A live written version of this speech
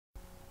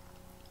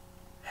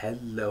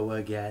Hello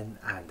again,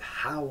 and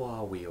how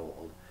are we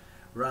all?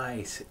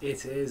 Right,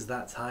 it is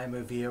that time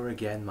of year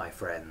again, my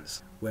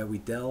friends, where we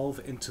delve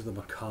into the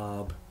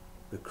macabre,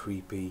 the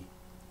creepy,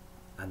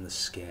 and the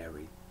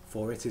scary.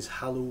 For it is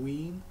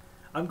Halloween.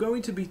 I'm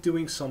going to be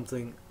doing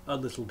something a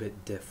little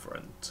bit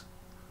different.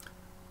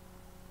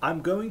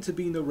 I'm going to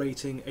be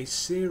narrating a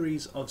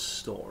series of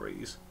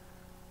stories,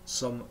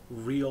 some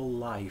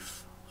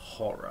real-life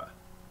horror.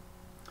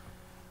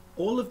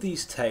 All of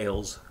these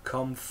tales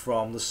come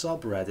from the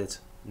subreddit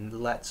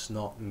Let's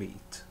Not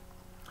Meet.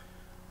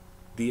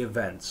 The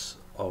events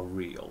are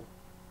real.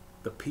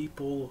 The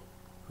people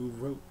who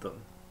wrote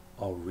them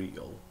are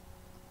real.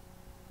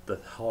 The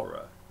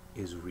horror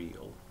is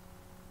real.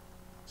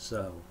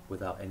 So,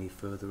 without any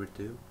further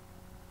ado,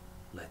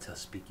 let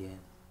us begin.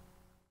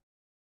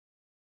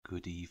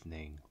 Good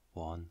evening,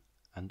 one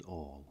and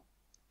all,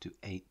 to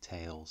 8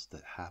 tales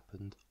that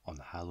happened on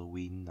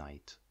Halloween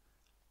night.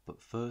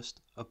 But first,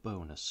 a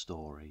bonus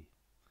story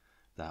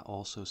that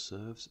also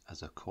serves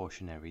as a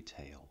cautionary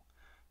tale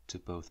to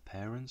both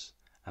parents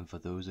and for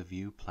those of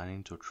you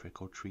planning to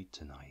trick or treat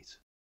tonight.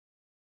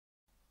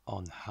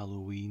 On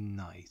Halloween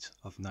night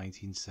of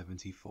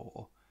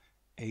 1974,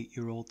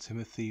 8-year-old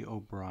Timothy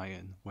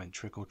O'Brien went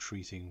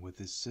trick-or-treating with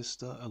his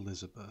sister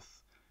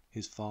Elizabeth,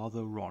 his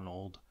father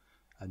Ronald,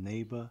 a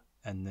neighbor,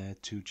 and their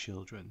 2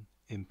 children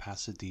in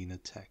Pasadena,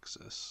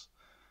 Texas.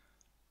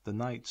 The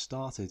night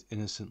started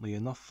innocently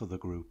enough for the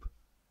group,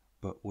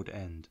 but would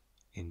end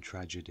in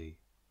tragedy.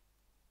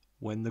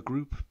 When the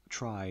group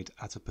tried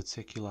at a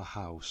particular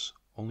house,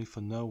 only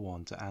for no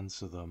one to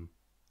answer them,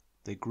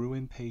 they grew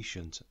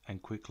impatient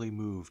and quickly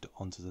moved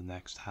on to the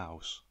next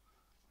house,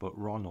 but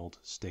Ronald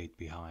stayed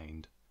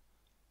behind.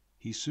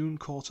 He soon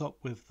caught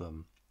up with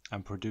them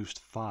and produced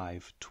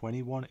 5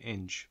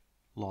 21-inch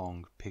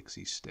long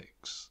pixie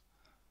sticks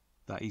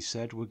that he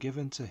said were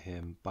given to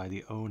him by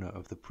the owner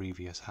of the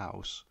previous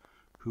house,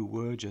 who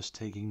were just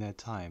taking their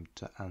time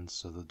to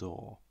answer the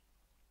door.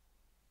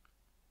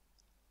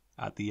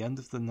 At the end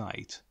of the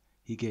night,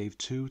 he gave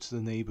 2 to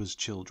the neighbor's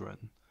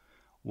children,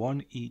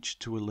 1 each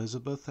to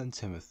Elizabeth and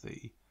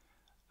Timothy,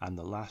 and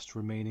the last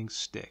remaining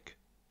stick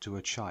to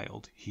a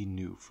child he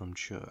knew from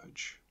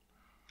church.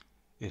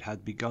 It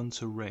had begun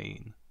to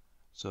rain,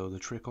 so the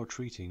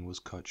trick-or-treating was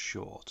cut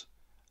short,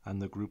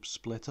 and the group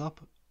split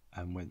up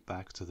and went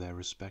back to their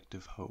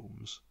respective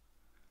homes.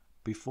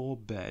 Before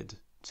bed,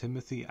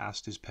 Timothy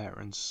asked his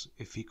parents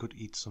if he could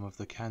eat some of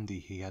the candy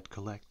he had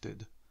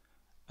collected,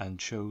 and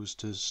chose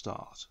to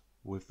start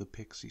with the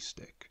pixie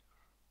stick.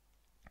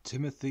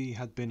 Timothy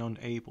had been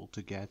unable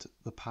to get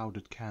the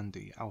powdered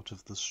candy out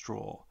of the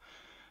straw,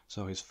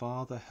 so his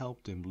father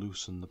helped him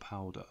loosen the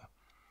powder.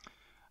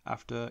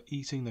 After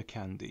eating the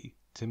candy,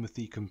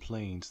 Timothy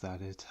complained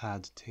that it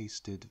had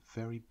tasted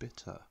very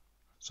bitter,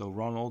 so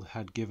Ronald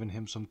had given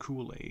him some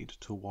Kool-Aid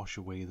to wash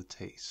away the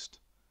taste.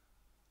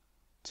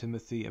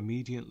 Timothy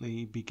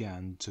immediately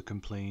began to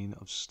complain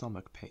of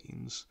stomach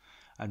pains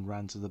and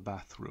ran to the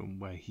bathroom,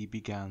 where he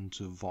began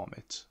to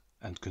vomit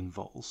and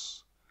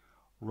convulse.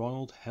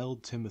 Ronald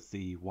held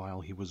Timothy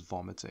while he was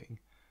vomiting,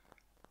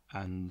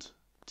 and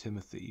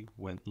Timothy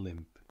went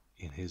limp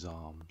in his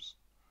arms.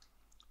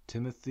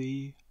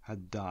 Timothy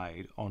had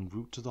died en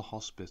route to the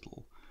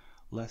hospital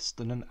less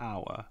than an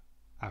hour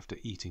after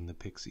eating the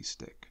pixie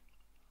stick.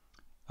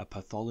 A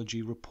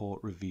pathology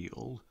report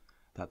revealed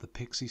that the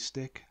pixie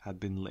stick had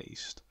been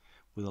laced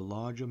with a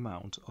large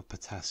amount of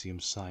potassium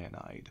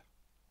cyanide,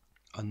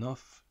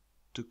 enough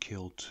to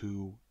kill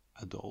 2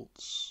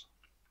 adults.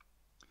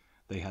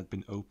 They had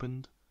been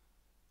opened,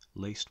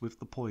 laced with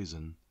the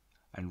poison,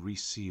 and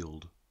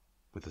resealed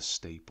with a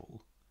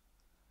staple.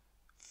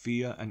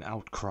 Fear and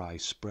outcry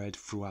spread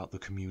throughout the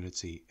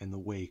community in the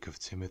wake of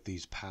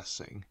Timothy's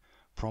passing,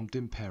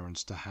 prompting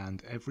parents to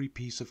hand every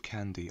piece of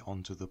candy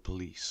onto the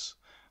police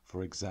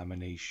for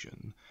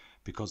examination,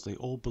 because they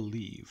all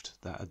believed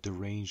that a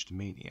deranged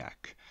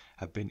maniac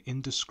had been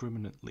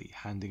indiscriminately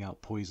handing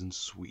out poisoned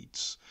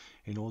sweets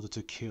in order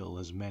to kill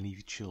as many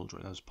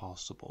children as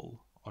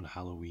possible on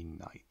Halloween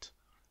night.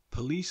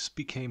 Police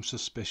became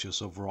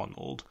suspicious of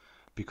Ronald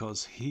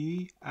because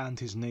he and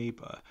his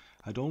neighbor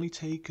had only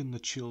taken the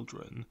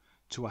children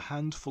to a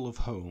handful of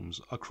homes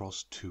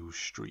across 2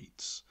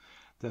 streets.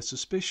 Their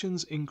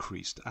suspicions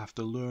increased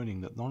after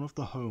learning that none of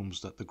the homes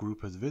that the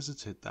group had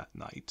visited that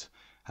night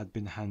had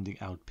been handing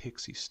out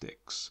pixie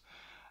sticks.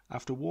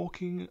 After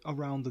walking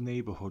around the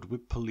neighborhood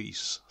with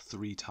police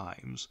 3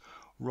 times,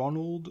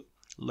 Ronald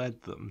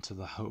led them to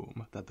the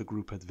home that the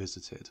group had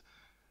visited,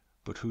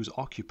 but whose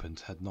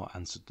occupant had not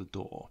answered the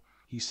door.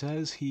 He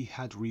says he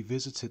had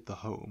revisited the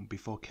home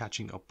before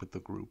catching up with the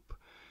group.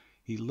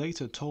 He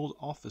later told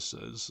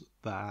officers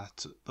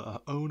that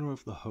the owner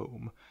of the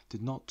home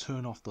did not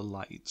turn off the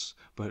lights,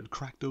 but had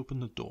cracked open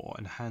the door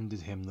and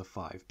handed him the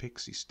 5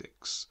 pixie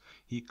sticks.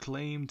 He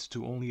claimed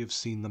to only have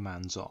seen the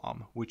man's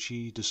arm, which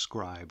he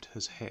described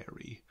as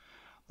hairy.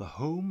 The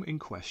home in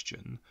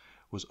question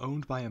was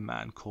owned by a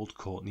man called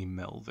Courtney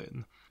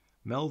Melvin.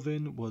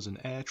 Melvin was an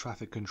air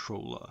traffic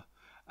controller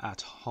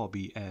at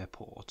Hobby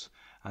Airport,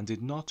 and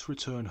did not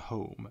return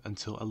home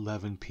until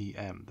 11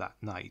 p.m. that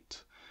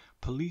night.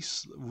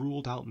 Police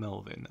ruled out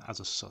Melvin as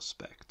a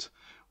suspect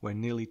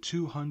when nearly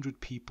 200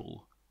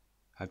 people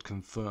had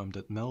confirmed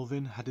that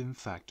Melvin had in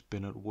fact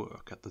been at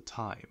work at the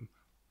time.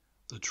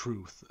 The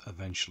truth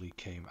eventually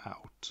came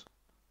out.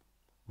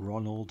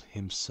 Ronald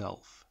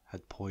himself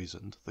had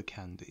poisoned the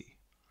candy.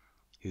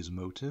 His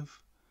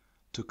motive?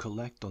 To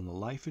collect on the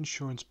life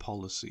insurance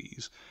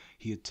policies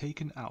he had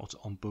taken out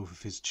on both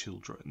of his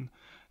children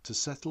to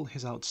settle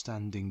his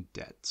outstanding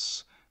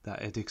debts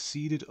that had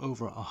exceeded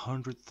over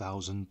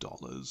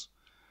 $100,000.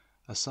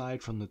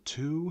 Aside from the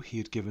 2 he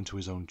had given to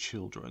his own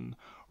children,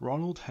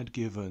 Ronald had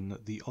given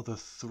the other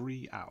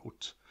 3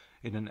 out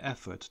in an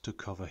effort to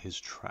cover his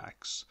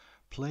tracks,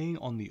 playing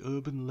on the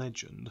urban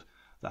legend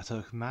that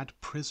a mad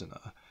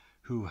prisoner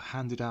who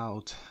handed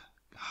out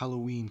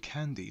Halloween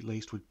candy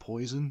laced with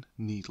poison,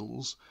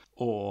 needles,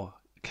 or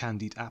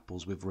candied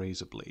apples with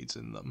razor blades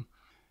in them.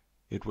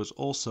 It was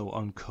also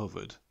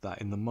uncovered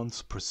that in the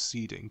months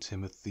preceding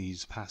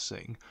Timothy's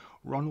passing,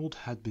 Ronald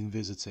had been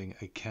visiting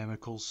a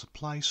chemical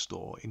supply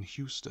store in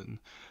Houston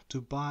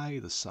to buy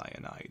the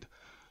cyanide,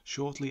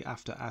 shortly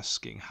after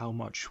asking how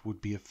much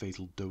would be a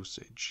fatal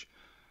dosage.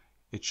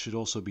 It should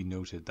also be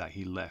noted that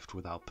he left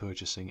without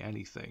purchasing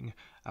anything,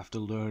 after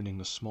learning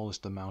the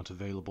smallest amount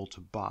available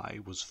to buy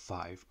was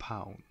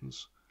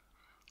 £5.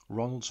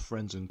 Ronald's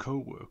friends and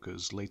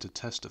co-workers later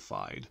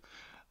testified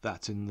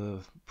that in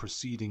the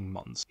preceding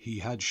months he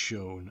had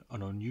shown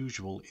an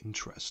unusual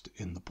interest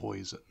in the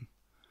poison.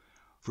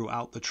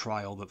 Throughout the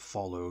trial that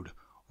followed,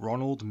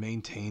 Ronald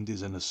maintained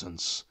his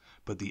innocence,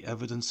 but the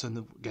evidence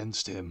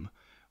against him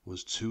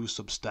was too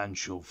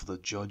substantial for the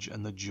judge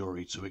and the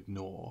jury to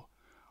ignore.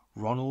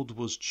 Ronald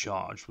was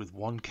charged with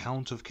 1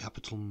 count of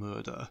capital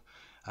murder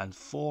and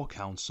 4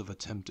 counts of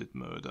attempted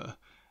murder,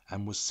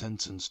 and was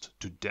sentenced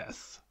to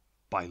death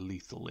by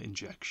lethal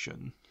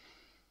injection.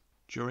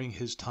 During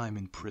his time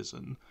in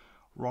prison,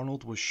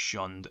 Ronald was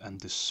shunned and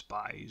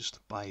despised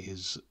by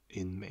his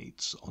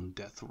inmates on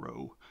death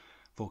row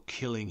for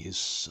killing his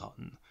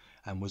son,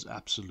 and was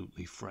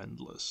absolutely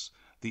friendless.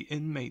 The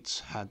inmates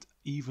had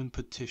even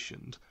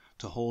petitioned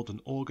to hold an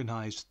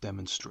organized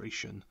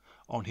demonstration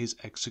on his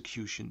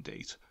execution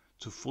date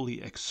to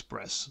fully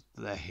express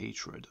their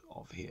hatred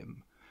of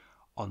him.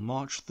 On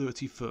March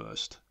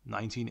 31st,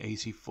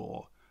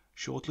 1984,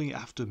 shortly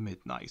after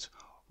midnight,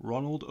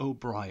 Ronald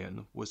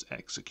O'Brien was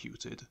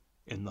executed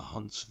in the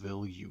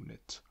Huntsville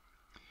unit.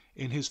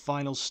 In his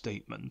final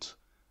statement,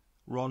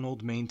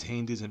 Ronald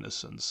maintained his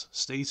innocence,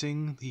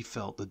 stating he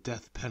felt the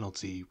death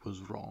penalty was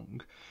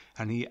wrong,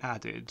 and he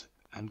added,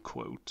 and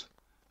quote,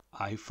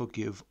 "I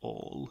forgive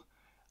all,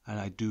 and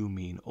I do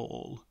mean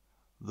all,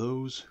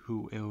 those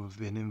who have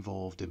been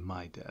involved in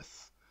my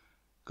death.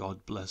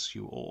 God bless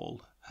you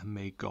all, and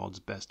may God's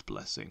best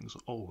blessings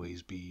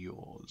always be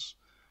yours."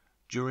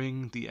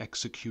 During the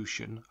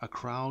execution, a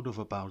crowd of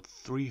about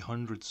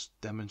 300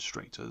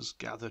 demonstrators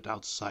gathered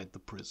outside the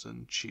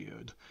prison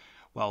cheered,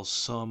 while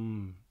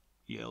some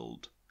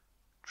yelled,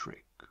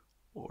 "Trick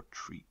or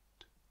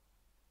treat."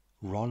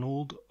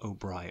 Ronald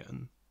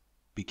O'Brien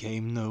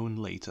became known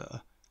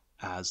later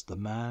as the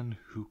man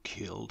who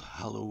killed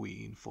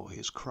Halloween for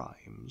his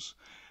crimes,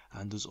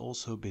 and has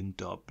also been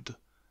dubbed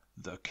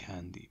the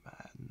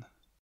Candyman.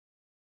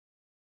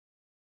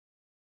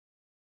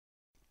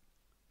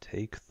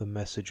 Take the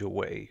message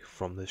away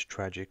from this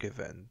tragic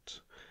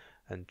event,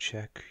 and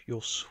check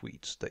your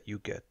sweets that you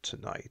get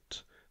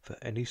tonight for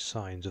any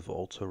signs of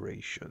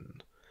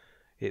alteration.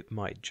 It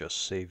might just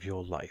save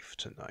your life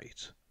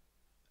tonight.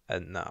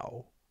 And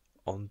now,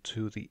 on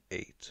to the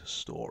 8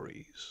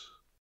 stories.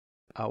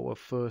 Our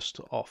first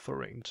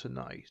offering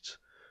tonight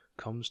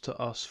comes to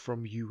us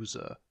from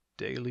user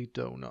Daily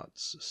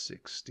Donuts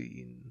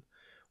 16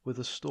 with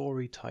a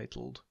story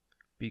titled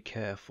 "Be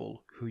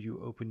Careful Who You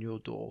Open Your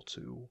Door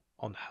To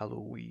on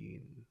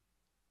Halloween."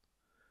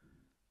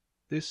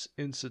 This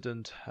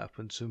incident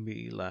happened to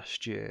me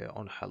last year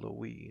on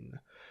Halloween.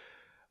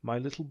 My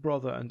little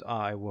brother and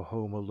I were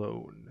home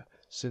alone,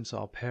 since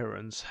our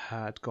parents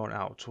had gone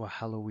out to a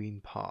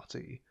Halloween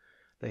party.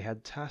 They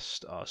had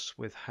tasked us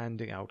with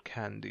handing out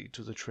candy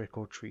to the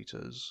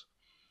trick-or-treaters.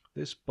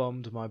 This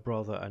bummed my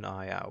brother and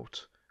I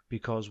out,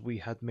 because we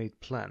had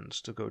made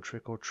plans to go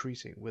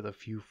trick-or-treating with a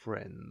few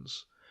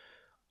friends.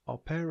 Our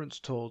parents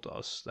told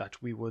us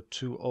that we were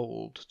too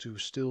old to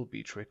still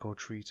be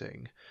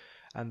trick-or-treating,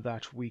 and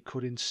that we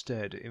could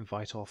instead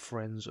invite our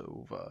friends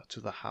over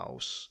to the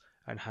house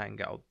and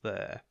hang out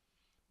there.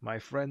 My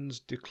friends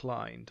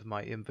declined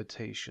my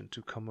invitation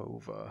to come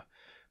over,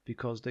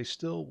 because they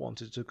still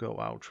wanted to go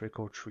out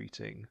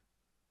trick-or-treating.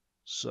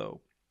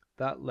 So,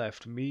 that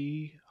left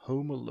me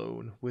home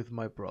alone with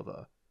my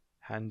brother,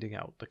 handing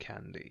out the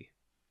candy.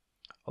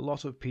 A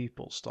lot of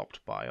people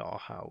stopped by our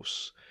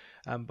house,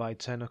 and by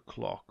 10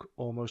 o'clock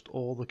almost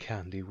all the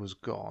candy was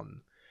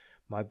gone.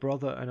 My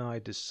brother and I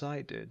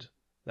decided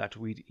that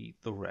we'd eat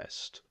the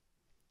rest.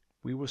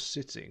 We were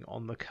sitting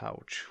on the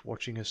couch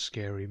watching a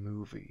scary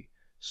movie,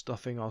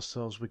 stuffing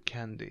ourselves with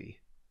candy,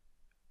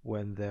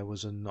 when there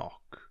was a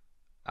knock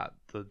at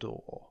the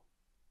door.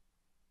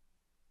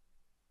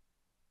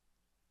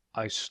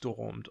 I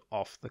stormed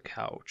off the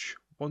couch,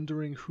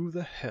 wondering who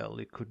the hell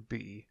it could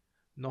be,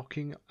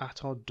 knocking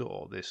at our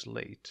door this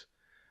late.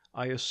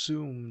 I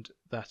assumed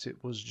that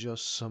it was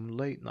just some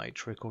late-night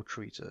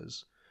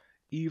trick-or-treaters.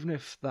 Even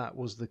if that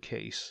was the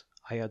case,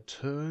 I had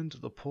turned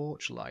the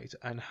porch light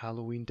and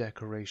Halloween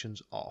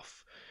decorations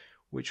off,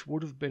 which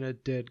would have been a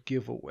dead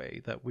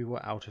giveaway that we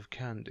were out of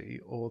candy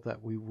or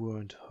that we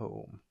weren't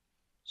home.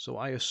 So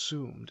I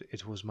assumed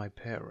it was my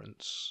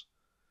parents.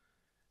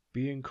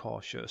 Being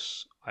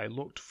cautious, I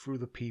looked through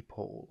the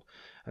peephole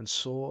and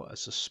saw a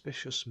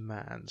suspicious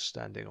man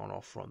standing on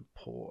our front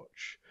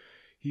porch.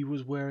 He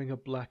was wearing a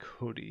black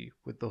hoodie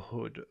with the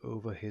hood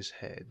over his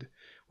head,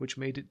 which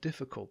made it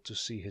difficult to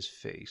see his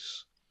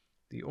face.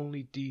 The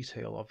only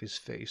detail of his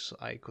face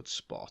I could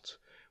spot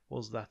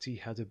was that he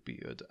had a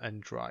beard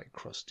and dry,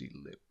 crusty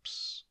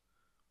lips.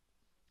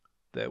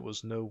 There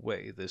was no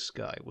way this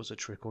guy was a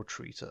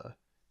trick-or-treater,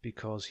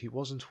 because he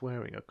wasn't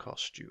wearing a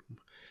costume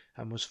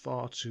and was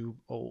far too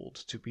old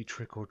to be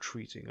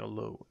trick-or-treating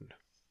alone.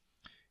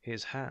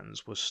 His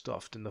hands were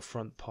stuffed in the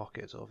front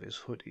pocket of his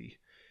hoodie,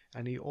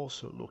 and he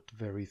also looked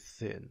very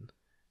thin.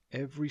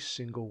 Every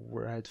single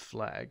red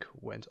flag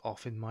went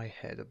off in my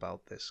head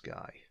about this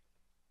guy.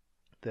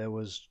 There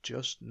was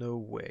just no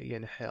way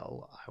in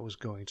hell I was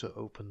going to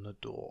open the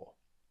door.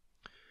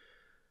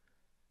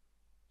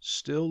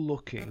 Still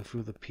looking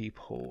through the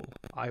peephole,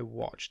 I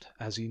watched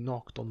as he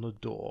knocked on the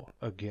door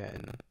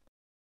again.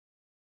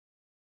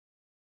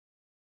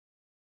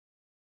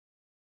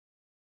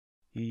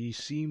 He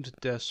seemed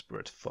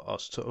desperate for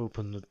us to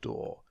open the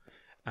door,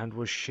 and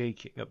was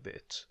shaking a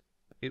bit.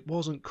 It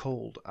wasn't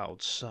cold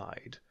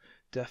outside,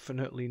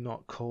 definitely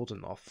not cold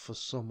enough for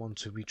someone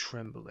to be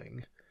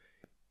trembling.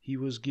 He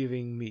was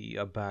giving me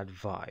a bad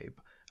vibe,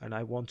 and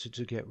I wanted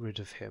to get rid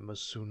of him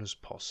as soon as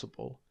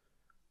possible.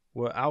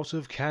 "We're out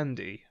of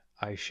candy,"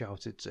 I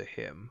shouted to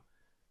him.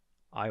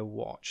 I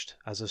watched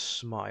as a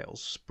smile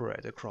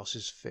spread across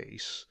his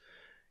face.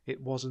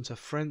 It wasn't a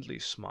friendly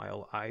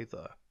smile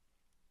either.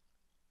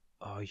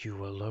 "Are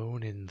you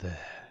alone in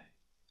there?"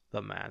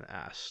 the man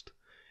asked,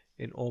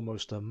 in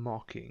almost a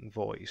mocking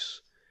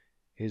voice.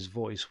 His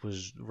voice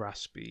was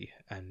raspy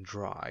and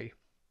dry.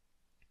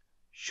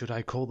 "Should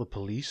I call the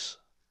police?"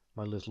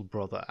 my little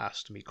brother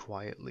asked me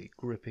quietly,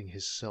 gripping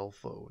his cell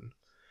phone.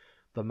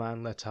 The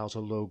man let out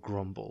a low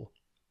grumble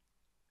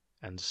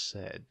and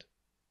said,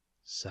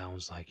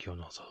 "Sounds like you're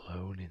not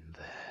alone in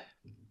there."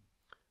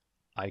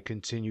 I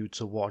continued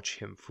to watch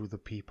him through the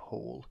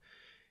peephole.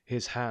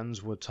 His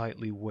hands were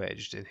tightly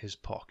wedged in his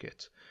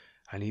pocket,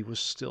 and he was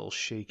still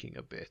shaking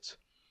a bit.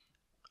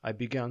 I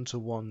began to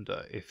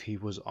wonder if he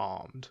was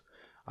armed.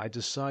 I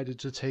decided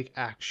to take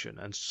action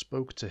and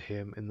spoke to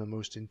him in the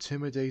most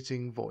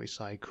intimidating voice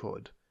I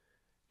could.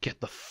 "Get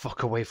the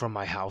fuck away from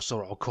my house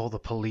or I'll call the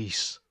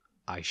police,"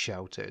 I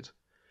shouted.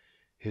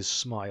 His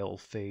smile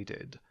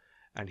faded,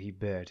 and he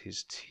bared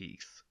his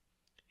teeth.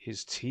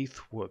 His teeth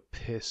were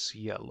piss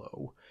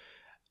yellow,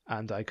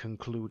 and I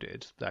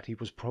concluded that he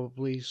was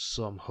probably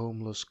some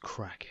homeless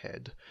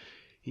crackhead.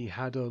 He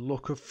had a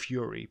look of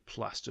fury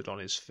plastered on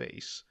his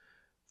face.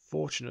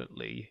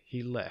 Fortunately,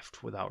 he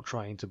left without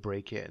trying to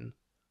break in,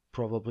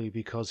 probably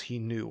because he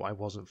knew I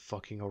wasn't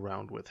fucking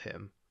around with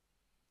him.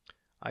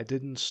 I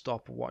didn't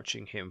stop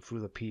watching him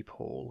through the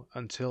peephole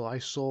until I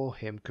saw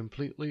him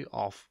completely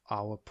off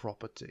our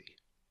property.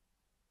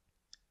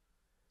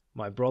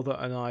 My brother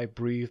and I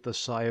breathed a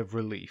sigh of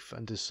relief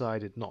and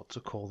decided not to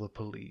call the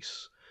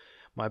police.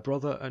 My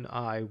brother and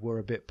I were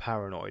a bit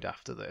paranoid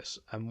after this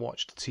and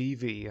watched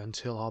TV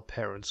until our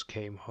parents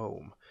came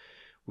home.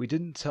 We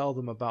didn't tell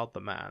them about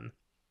the man,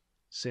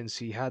 since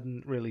he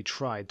hadn't really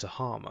tried to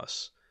harm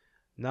us.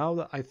 Now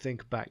that I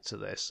think back to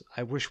this,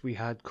 I wish we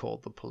had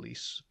called the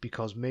police,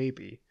 because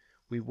maybe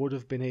we would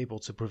have been able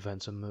to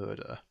prevent a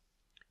murder.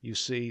 You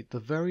see, the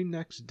very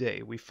next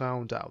day we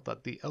found out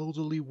that the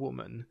elderly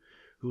woman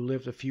who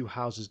lived a few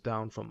houses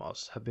down from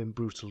us had been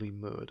brutally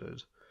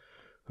murdered.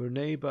 Her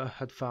neighbor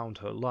had found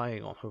her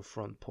lying on her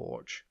front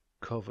porch,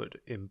 covered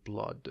in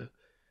blood.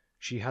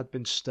 She had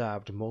been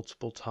stabbed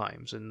multiple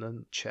times in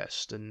the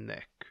chest and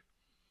neck.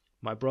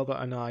 My brother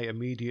and I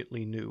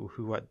immediately knew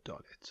who had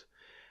done it,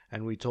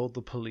 and we told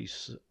the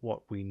police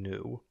what we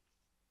knew.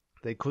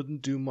 They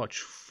couldn't do much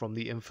from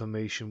the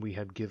information we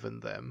had given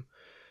them,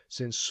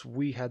 since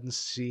we hadn't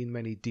seen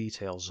many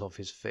details of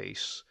his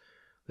face.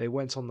 They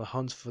went on the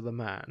hunt for the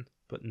man,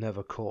 but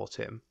never caught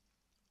him.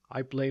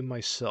 I blame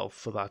myself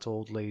for that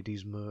old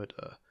lady's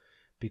murder,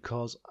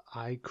 because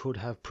I could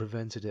have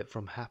prevented it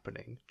from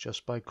happening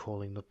just by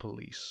calling the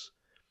police.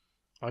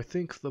 I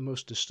think the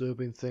most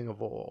disturbing thing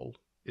of all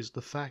is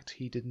the fact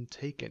he didn't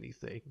take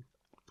anything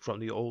from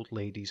the old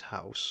lady's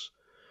house.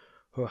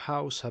 Her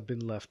house had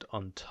been left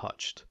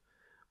untouched,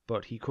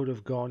 but he could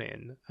have gone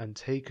in and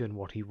taken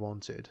what he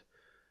wanted,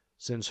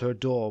 since her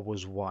door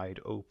was wide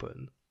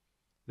open.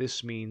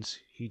 This means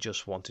he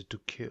just wanted to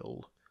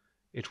kill.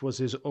 It was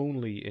his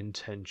only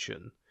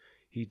intention.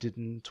 He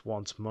didn't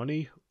want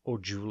money or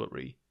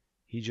jewelry.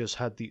 He just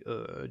had the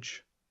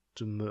urge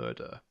to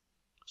murder.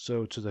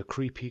 So to the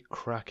creepy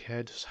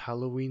crackhead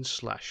Halloween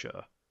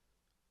slasher,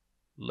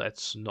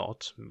 let's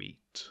not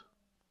meet.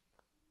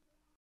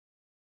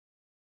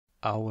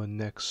 Our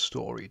next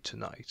story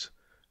tonight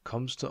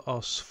comes to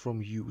us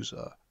from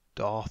user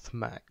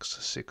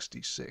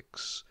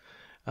DarthMax66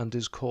 and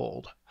is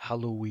called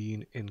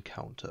Halloween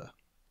Encounter.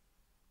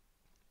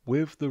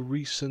 With the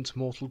recent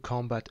Mortal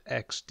Kombat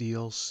X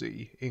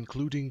DLC,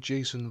 including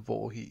Jason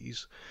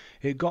Voorhees,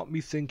 it got me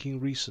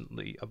thinking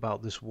recently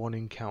about this one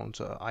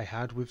encounter I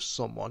had with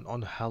someone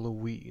on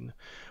Halloween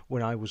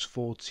when I was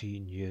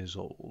 14 years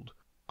old.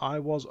 I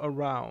was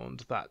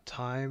around that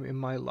time in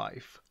my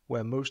life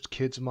where most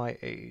kids my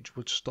age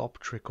would stop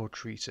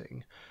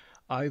trick-or-treating,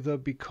 either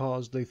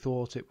because they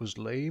thought it was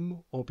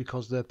lame or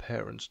because their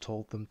parents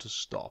told them to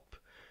stop.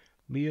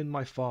 Me and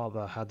my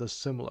father had a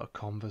similar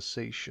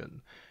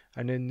conversation,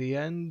 and in the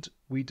end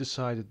we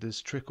decided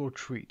this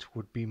trick-or-treat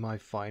would be my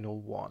final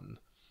one.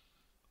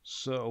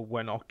 So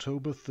when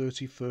October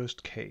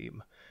 31st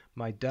came,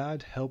 my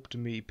dad helped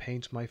me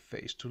paint my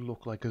face to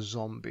look like a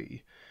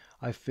zombie.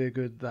 I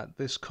figured that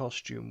this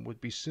costume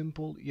would be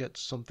simple yet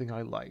something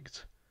I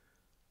liked.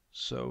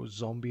 So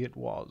zombie it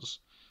was.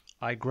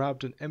 I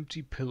grabbed an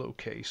empty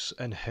pillowcase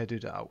and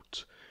headed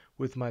out,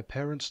 with my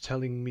parents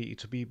telling me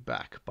to be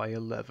back by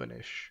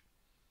 11ish.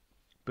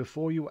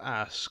 Before you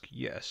ask,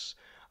 yes,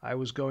 I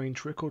was going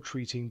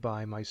trick-or-treating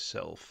by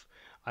myself.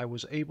 I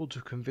was able to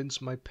convince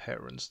my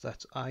parents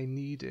that I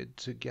needed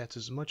to get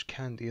as much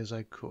candy as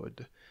I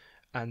could,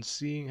 and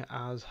seeing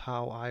as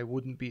how I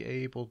wouldn't be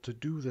able to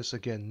do this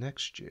again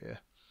next year.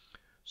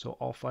 So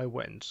off I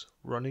went,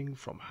 running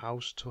from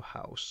house to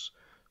house,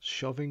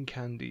 shoving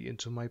candy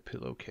into my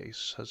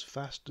pillowcase as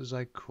fast as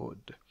I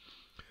could.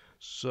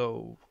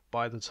 So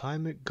by the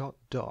time it got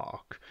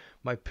dark,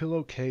 my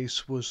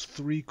pillowcase was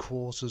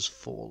 3/4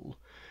 full,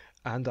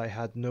 and I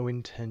had no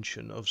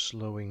intention of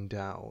slowing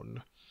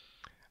down.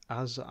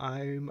 As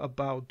I'm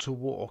about to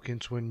walk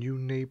into a new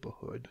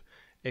neighborhood,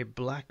 a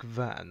black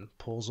van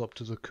pulls up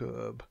to the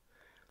curb.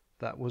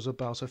 That was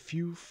about a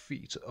few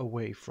feet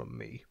away from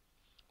me.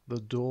 The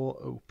door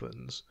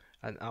opens,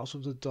 and out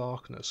of the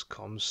darkness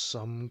comes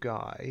some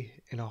guy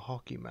in a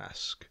hockey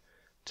mask,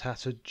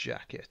 tattered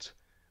jacket,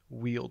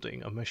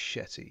 wielding a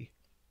machete.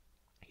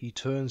 He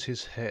turns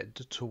his head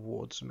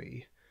towards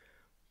me,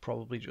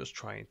 probably just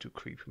trying to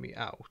creep me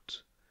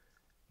out.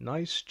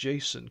 "Nice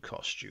Jason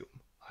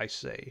costume," I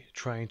say,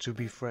 trying to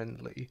be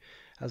friendly,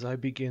 as I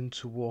begin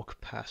to walk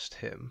past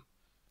him.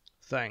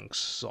 "Thanks,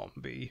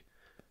 zombie.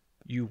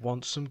 You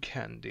want some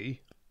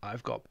candy?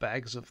 I've got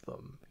bags of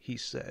them," he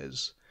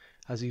says,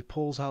 as he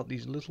pulls out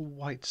these little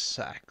white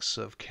sacks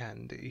of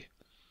candy.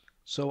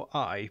 So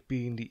I,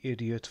 being the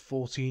idiot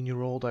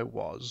 14-year-old I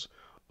was,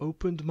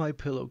 opened my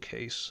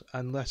pillowcase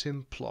and let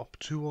him plop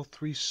 2 or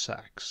 3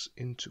 sacks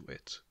into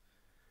it.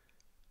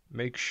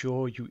 "Make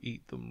sure you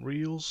eat them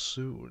real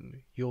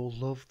soon. You'll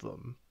love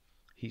them,"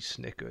 he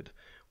snickered,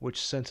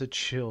 which sent a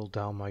chill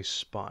down my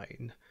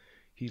spine.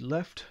 He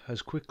left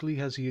as quickly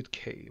as he had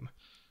came,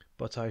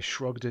 but I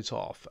shrugged it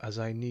off as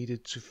I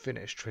needed to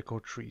finish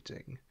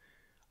trick-or-treating.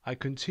 I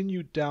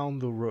continued down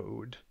the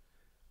road,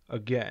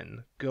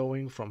 again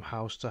going from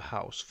house to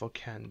house for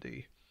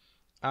candy.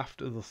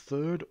 After the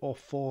 3rd or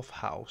 4th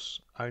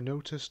house, I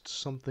noticed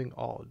something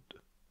odd.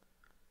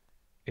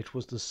 It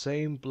was the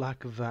same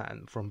black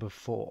van from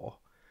before.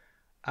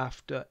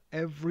 After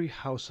every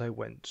house I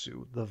went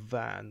to, the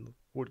van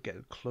would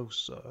get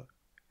closer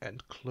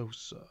and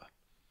closer.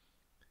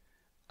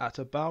 At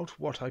about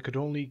what I could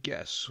only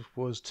guess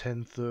was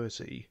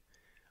 10:30,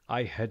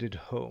 I headed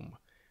home,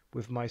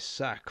 with my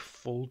sack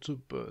full to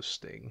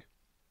bursting.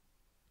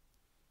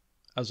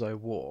 As I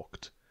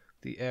walked,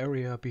 the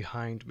area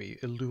behind me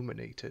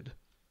illuminated.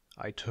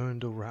 I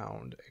turned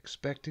around,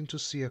 expecting to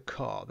see a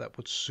car that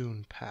would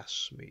soon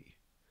pass me.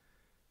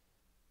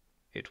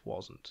 It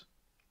wasn't.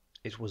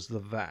 It was the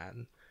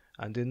van,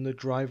 and in the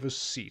driver's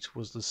seat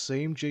was the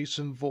same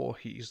Jason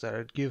Voorhees that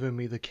had given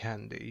me the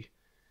candy.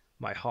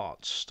 My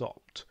heart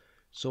stopped,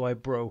 so I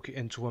broke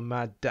into a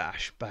mad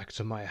dash back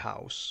to my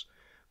house,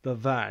 the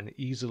van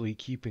easily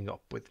keeping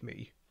up with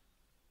me.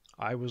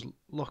 I was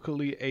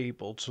luckily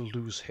able to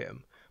lose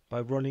him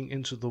by running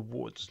into the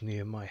woods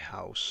near my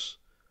house.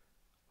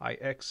 I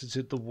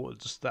exited the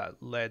woods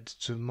that led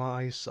to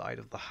my side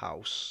of the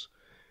house,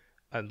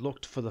 and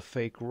looked for the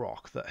fake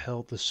rock that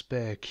held the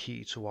spare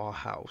key to our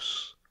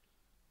house.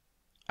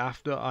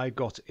 After I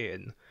got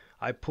in,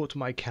 I put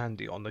my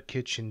candy on the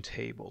kitchen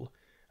table,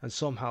 and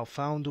somehow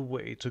found a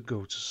way to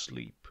go to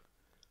sleep.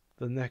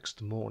 The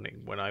next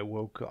morning when I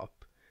woke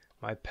up,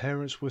 my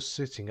parents were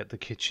sitting at the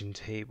kitchen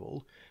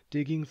table,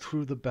 digging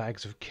through the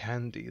bags of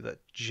candy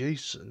that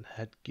Jason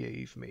had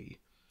gave me.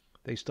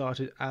 They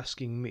started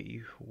asking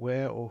me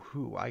where or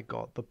who I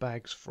got the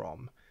bags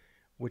from,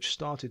 which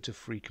started to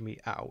freak me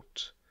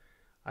out.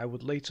 I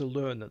would later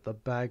learn that the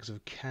bags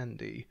of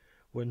candy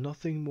were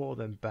nothing more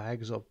than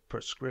bags of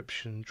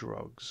prescription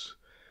drugs.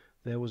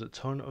 There was a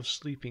ton of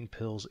sleeping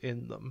pills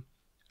in them,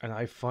 and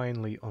I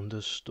finally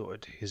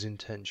understood his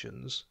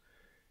intentions.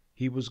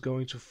 He was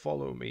going to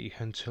follow me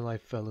until I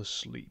fell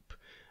asleep,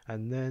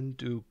 and then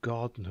do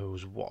God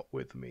knows what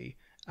with me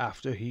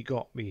after he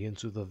got me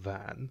into the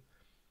van.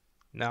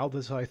 Now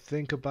that I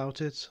think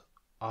about it,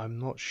 I'm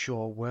not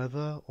sure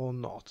whether or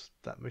not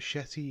that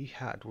machete he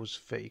had was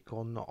fake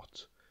or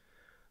not.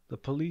 The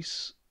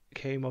police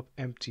came up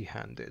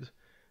empty-handed,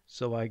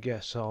 so I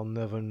guess I'll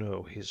never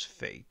know his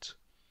fate.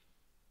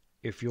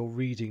 If you're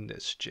reading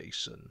this,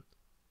 Jason,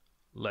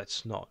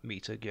 let's not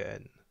meet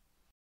again.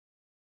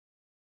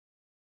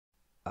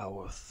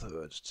 Our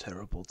third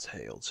terrible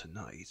tale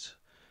tonight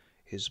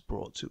is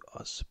brought to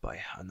us by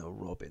Hannah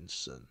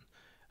Robinson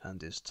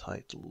and is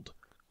titled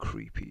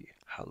Creepy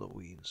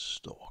Halloween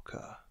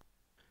Stalker.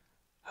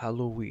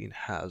 Halloween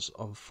has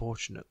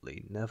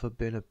unfortunately never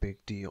been a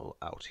big deal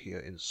out here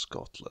in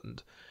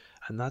Scotland,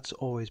 and that's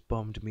always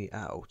bummed me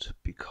out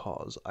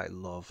because I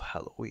love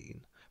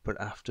Halloween. But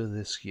after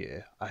this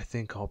year, I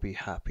think I'll be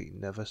happy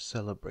never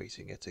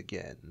celebrating it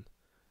again.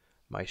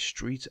 My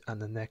street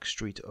and the next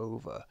street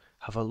over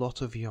have a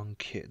lot of young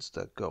kids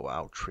that go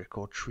out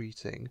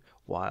trick-or-treating.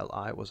 While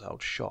I was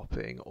out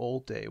shopping all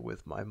day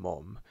with my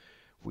mom,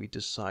 we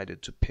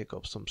decided to pick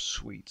up some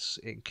sweets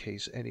in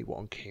case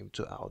anyone came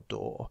to our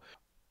door.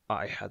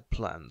 I had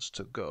plans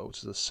to go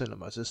to the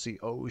cinema to see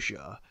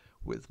Ozja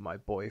with my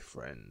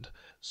boyfriend,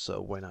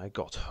 so when I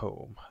got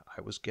home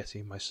I was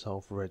getting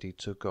myself ready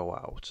to go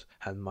out,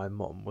 and my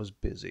mom was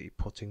busy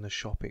putting the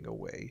shopping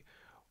away.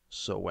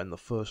 So when the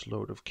first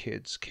load of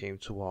kids came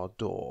to our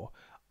door,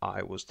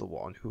 I was the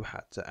one who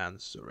had to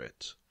answer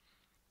it.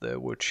 There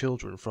were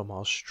children from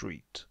our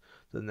street,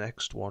 the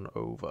next one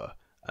over,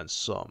 and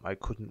some I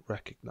couldn't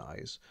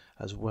recognize,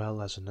 as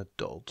well as an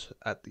adult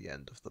at the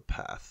end of the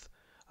path.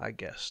 I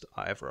guessed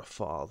either a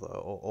father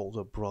or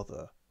older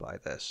brother by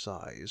their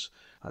size,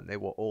 and they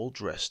were all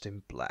dressed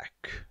in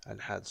black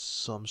and had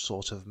some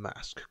sort of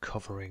mask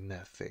covering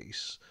their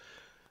face.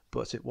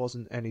 But it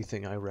wasn't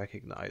anything I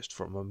recognized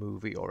from a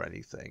movie or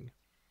anything.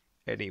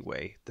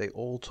 Anyway, they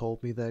all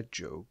told me their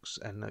jokes,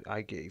 and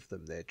I gave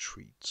them their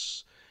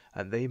treats,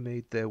 and they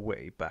made their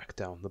way back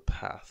down the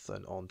path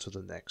and on to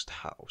the next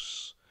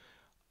house.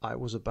 I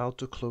was about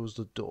to close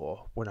the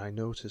door when I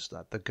noticed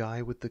that the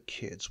guy with the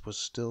kids was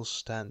still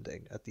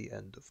standing at the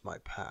end of my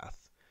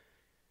path.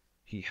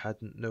 He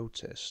hadn't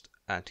noticed,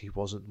 and he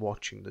wasn't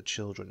watching the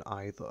children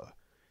either.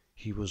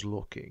 He was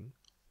looking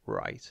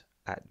right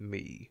at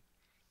me,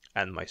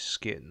 and my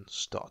skin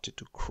started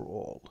to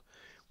crawl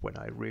when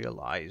I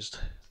realized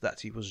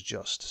that he was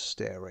just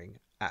staring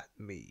at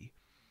me.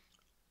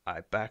 I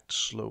backed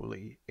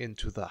slowly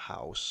into the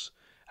house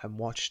and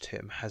watched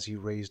him as he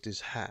raised his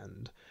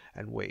hand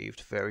and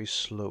waved very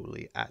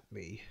slowly at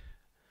me.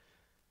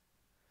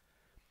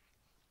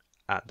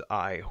 And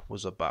I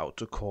was about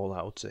to call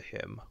out to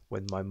him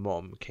when my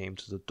mum came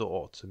to the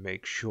door to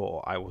make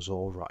sure I was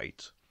all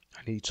right,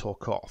 and he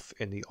took off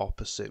in the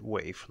opposite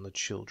way from the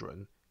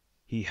children.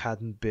 He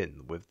hadn't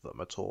been with them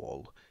at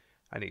all,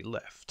 and he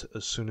left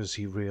as soon as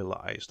he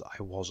realized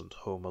I wasn't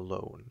home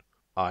alone.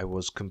 I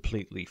was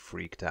completely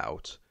freaked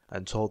out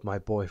and told my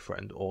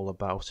boyfriend all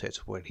about it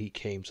when he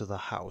came to the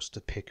house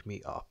to pick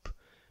me up,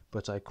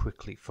 but I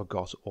quickly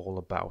forgot all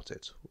about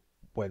it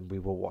when we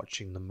were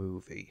watching the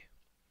movie.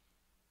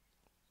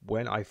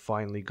 When I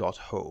finally got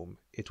home,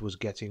 it was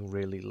getting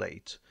really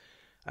late,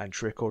 and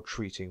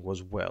trick-or-treating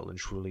was well and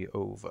truly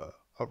over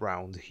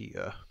around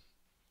here.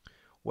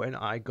 When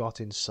I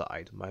got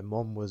inside, my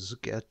mum was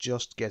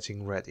just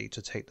getting ready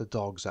to take the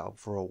dogs out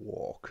for a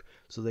walk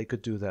so they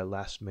could do their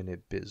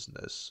last-minute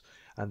business,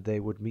 and they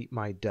would meet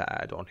my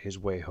dad on his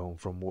way home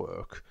from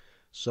work.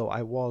 So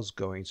I was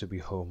going to be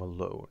home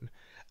alone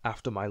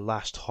after my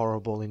last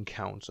horrible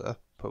encounter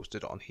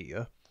posted on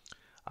here.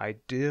 I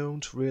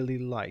don't really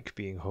like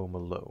being home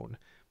alone,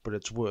 but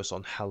it's worse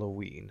on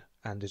Halloween,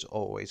 and it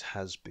always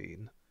has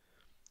been.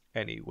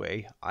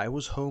 Anyway, I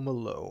was home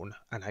alone,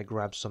 and I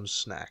grabbed some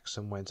snacks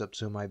and went up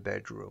to my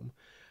bedroom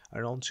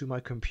and onto my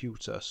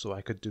computer so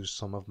I could do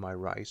some of my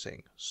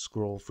writing,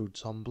 scroll through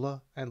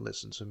Tumblr, and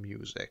listen to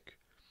music.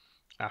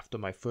 After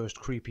my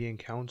first creepy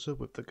encounter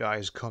with the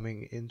guys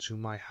coming into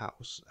my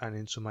house and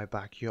into my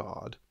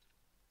backyard,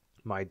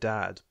 my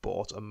dad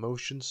bought a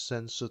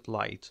motion-censored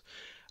light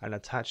and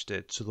attached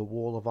it to the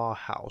wall of our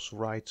house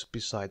right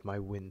beside my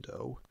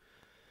window.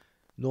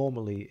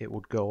 Normally it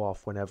would go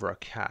off whenever a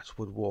cat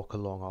would walk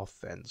along our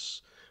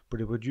fence,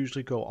 but it would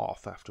usually go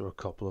off after a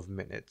couple of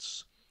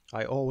minutes.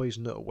 I always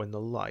know when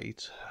the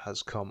light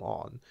has come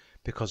on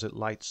because it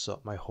lights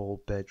up my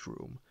whole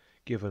bedroom,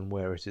 given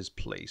where it is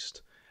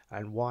placed,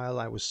 and while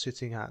I was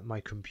sitting at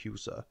my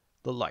computer,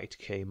 the light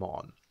came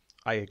on.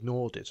 I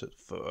ignored it at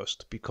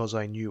first because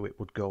I knew it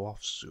would go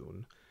off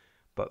soon,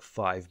 but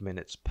 5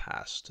 minutes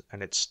passed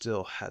and it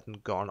still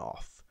hadn't gone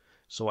off.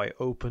 So I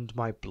opened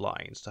my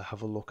blinds to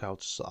have a look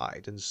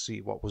outside and see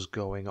what was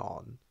going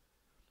on.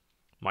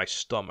 My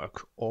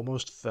stomach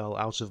almost fell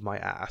out of my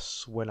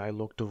ass when I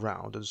looked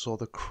around and saw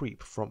the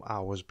creep from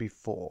hours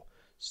before,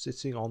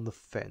 sitting on the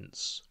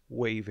fence,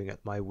 waving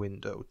at my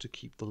window to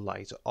keep the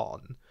light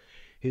on.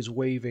 His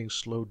waving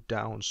slowed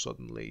down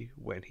suddenly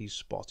when he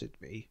spotted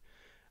me,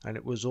 and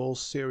it was all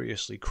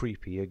seriously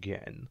creepy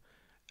again,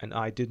 and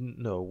I didn't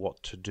know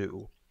what to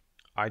do.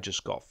 I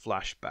just got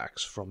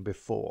flashbacks from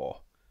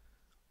before.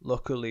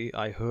 Luckily,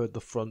 I heard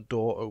the front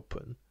door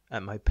open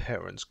and my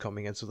parents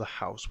coming into the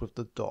house with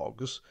the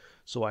dogs,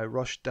 so I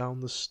rushed down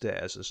the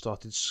stairs and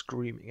started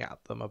screaming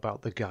at them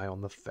about the guy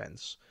on the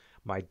fence.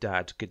 My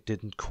dad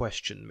didn't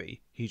question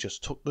me. He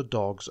just took the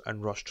dogs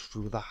and rushed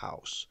through the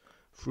house,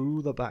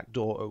 threw the back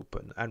door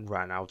open and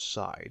ran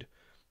outside.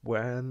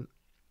 And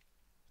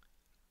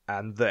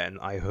then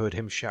I heard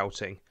him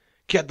shouting,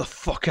 "Get the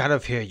fuck out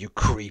of here, you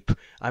creep!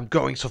 I'm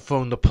going to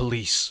phone the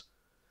police!"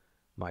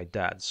 My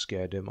dad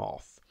scared him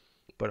off,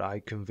 but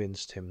I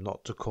convinced him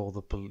not to call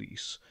the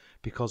police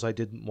because I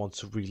didn't want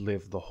to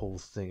relive the whole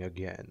thing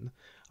again.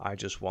 I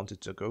just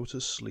wanted to go to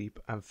sleep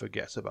and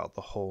forget about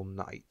the whole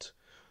night.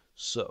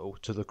 So,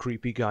 to the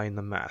creepy guy in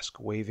the mask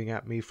waving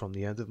at me from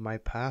the end of my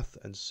path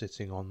and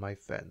sitting on my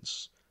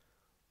fence,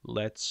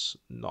 let's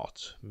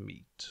not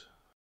meet.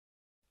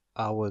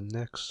 Our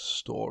next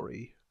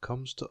story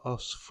comes to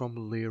us from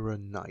Lyra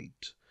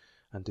Knight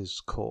and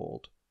is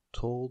called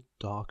Tall,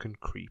 Dark and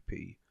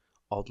Creepy.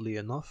 Oddly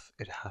enough,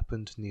 it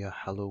happened near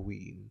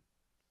Halloween.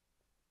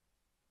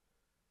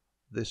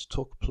 This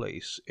took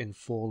place in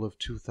fall of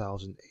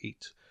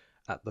 2008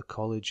 at the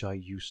college I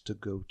used to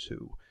go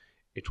to.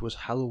 It was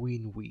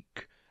Halloween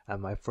week,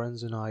 and my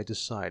friends and I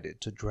decided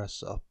to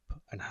dress up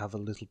and have a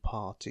little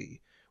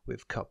party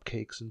with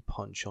cupcakes and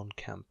punch on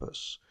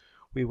campus.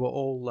 We were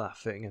all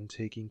laughing and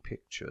taking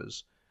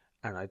pictures,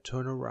 and I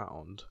turned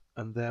around,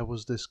 and there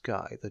was this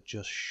guy that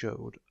just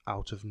showed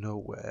out of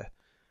nowhere.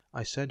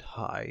 I said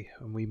hi,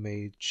 and we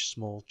made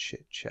small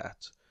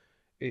chit-chat.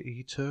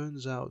 He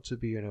turns out to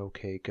be an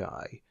okay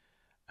guy,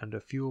 and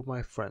a few of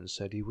my friends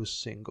said he was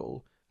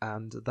single,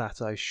 and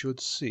that I should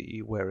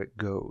see where it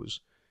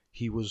goes.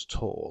 He was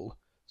tall,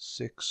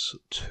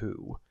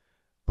 6'2",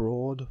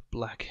 broad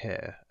black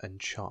hair,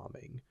 and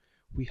charming.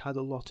 We had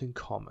a lot in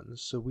common,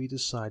 so we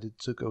decided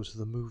to go to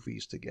the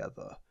movies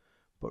together,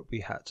 but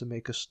we had to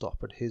make a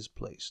stop at his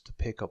place to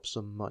pick up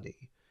some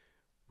money.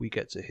 We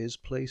get to his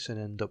place and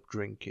end up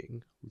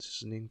drinking,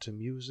 listening to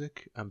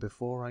music, and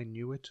before I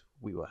knew it,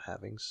 we were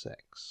having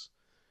sex.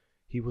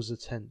 He was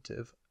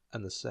attentive,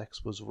 and the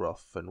sex was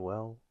rough, and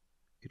well,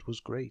 it was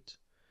great.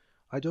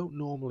 I don't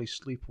normally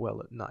sleep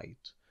well at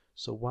night,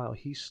 so while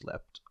he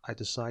slept, I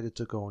decided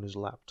to go on his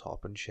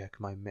laptop and check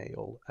my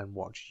mail and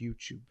watch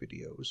YouTube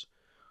videos.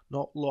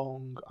 Not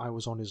long I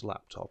was on his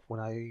laptop when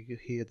I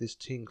hear this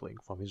tingling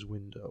from his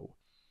window.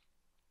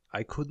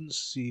 I couldn't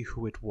see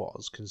who it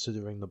was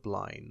considering the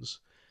blinds,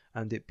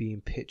 and it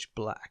being pitch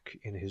black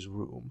in his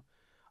room.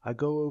 I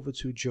go over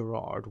to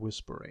Gerard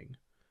whispering,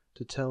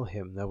 to tell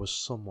him there was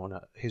someone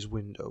at his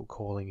window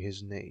calling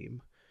his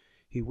name.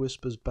 He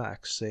whispers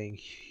back saying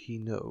he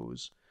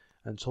knows,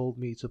 and told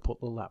me to put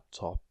the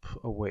laptop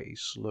away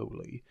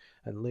slowly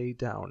and lay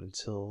down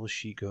until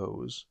she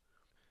goes.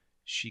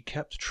 She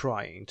kept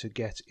trying to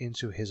get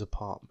into his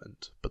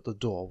apartment, but the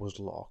door was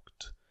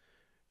locked.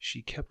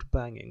 She kept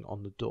banging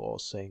on the door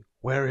saying,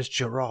 "Where is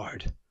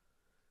Gerard?"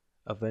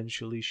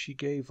 Eventually she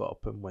gave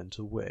up and went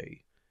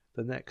away.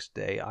 The next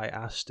day I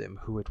asked him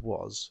who it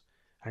was,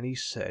 and he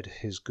said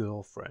his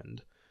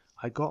girlfriend.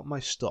 I got my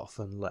stuff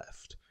and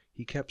left.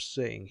 He kept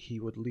saying he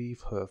would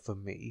leave her for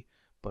me,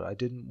 but I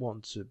didn't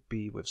want to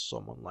be with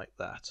someone like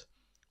that.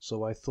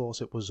 So I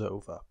thought it was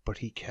over, but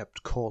he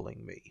kept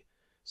calling me,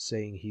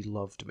 saying he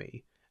loved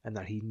me, and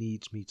that he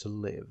needs me to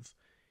live.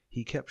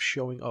 He kept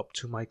showing up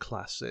to my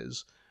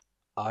classes.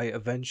 I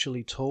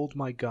eventually told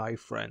my guy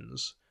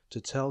friends to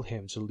tell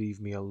him to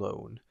leave me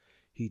alone.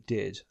 He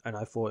did, and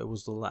I thought it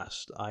was the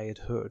last I had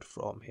heard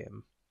from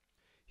him.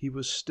 He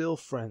was still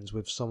friends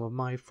with some of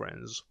my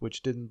friends,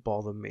 which didn't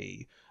bother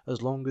me,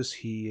 as long as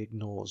he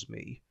ignores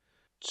me.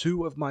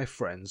 Two of my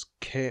friends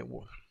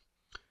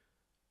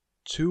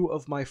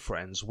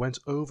went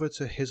over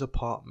to his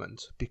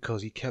apartment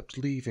because he kept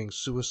leaving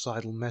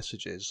suicidal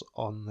messages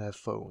on their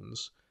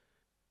phones.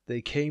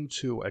 They came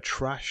to a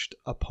trashed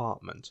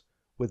apartment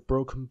with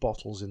broken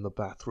bottles in the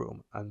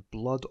bathroom and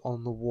blood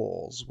on the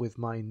walls with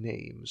my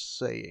name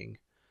saying,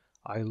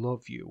 "I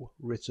love you,"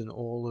 written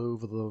all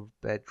over the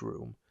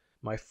bedroom.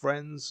 My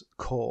friends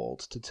called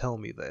to tell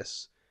me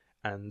this,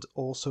 and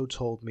also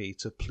told me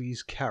to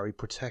please carry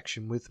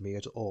protection with me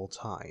at all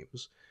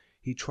times.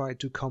 He tried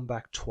to come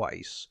back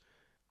twice.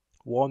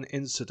 One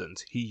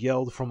incident, he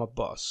yelled from a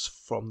bus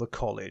from the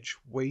college,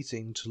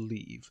 waiting to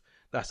leave,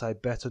 that I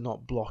better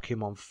not block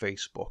him on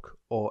Facebook,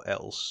 or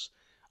else.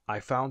 I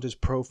found his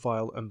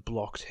profile and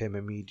blocked him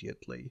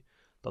immediately.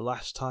 The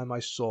last time I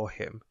saw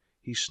him,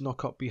 he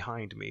snuck up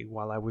behind me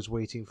while I was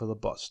waiting for the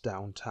bus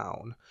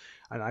downtown,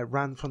 and I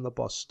ran from the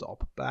bus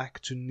stop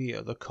back to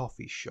near the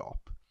coffee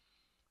shop.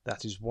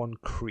 That is one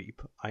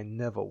creep I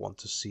never want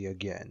to see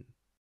again.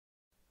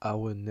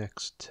 Our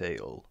next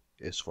tale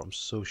is from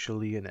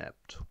Socially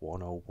Inept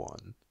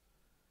 101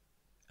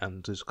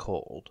 and is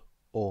called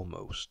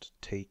Almost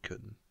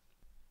Taken.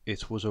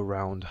 It was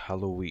around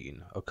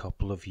Halloween a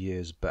couple of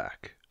years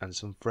back, and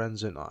some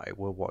friends and I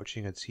were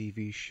watching a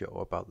TV show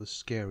about the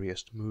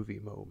scariest movie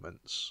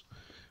moments.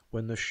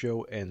 When the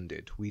show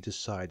ended, we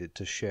decided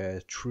to share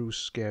true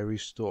scary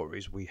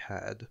stories we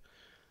had.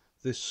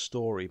 This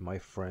story my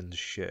friend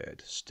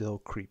shared still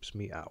creeps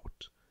me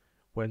out.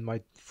 When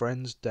my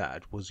friend's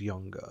dad was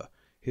younger,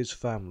 his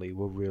family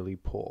were really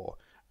poor,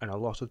 and a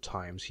lot of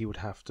times he would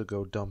have to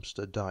go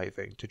dumpster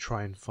diving to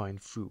try and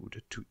find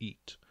food to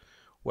eat.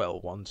 Well,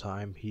 one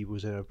time he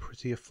was in a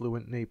pretty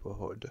affluent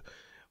neighborhood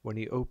when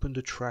he opened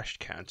a trash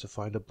can to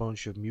find a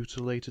bunch of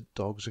mutilated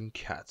dogs and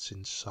cats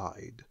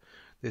inside.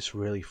 This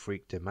really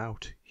freaked him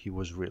out. He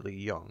was really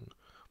young.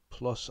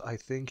 Plus, I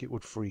think it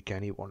would freak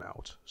anyone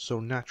out, so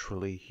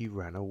naturally he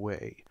ran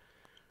away.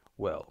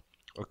 Well,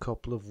 a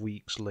couple of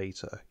weeks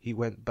later, he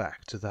went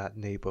back to that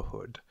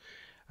neighborhood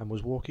and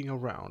was walking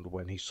around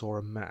when he saw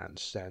a man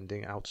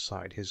standing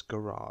outside his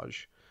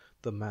garage.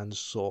 The man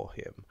saw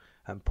him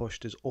and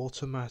pushed his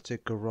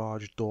automatic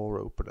garage door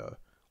opener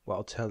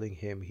while telling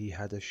him he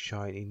had a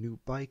shiny new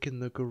bike in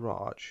the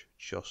garage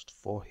just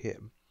for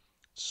him.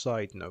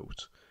 Side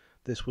note,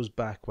 this was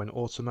back when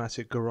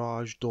automatic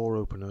garage door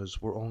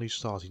openers were only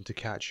starting to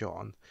catch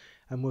on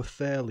and were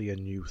fairly a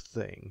new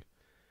thing.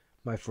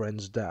 My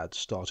friend's dad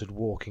started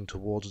walking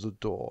towards the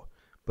door,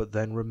 but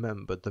then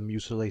remembered the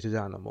mutilated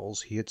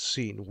animals he had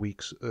seen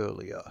weeks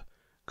earlier,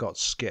 got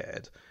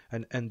scared,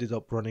 and ended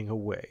up running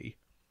away.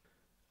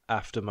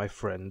 After my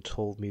friend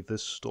told me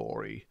this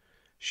story,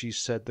 she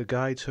said the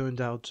guy turned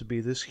out to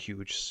be this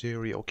huge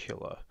serial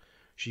killer.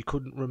 She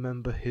couldn't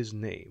remember his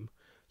name,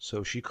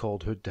 so she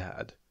called her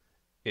dad.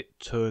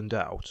 It turned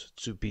out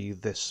to be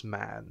this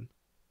man.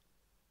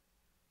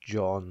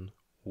 John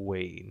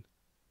Wayne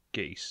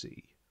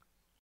Gacy.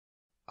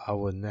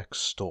 Our next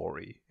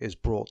story is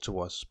brought to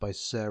us by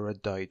Sarah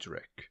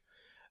Diedrich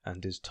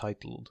and is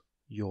titled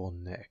You're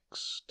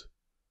Next.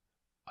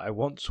 I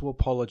want to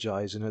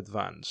apologize in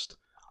advance.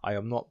 I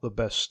am not the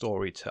best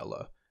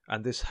storyteller,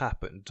 and this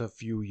happened a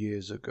few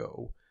years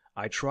ago.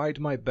 I tried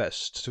my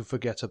best to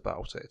forget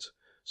about it,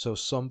 so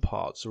some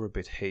parts are a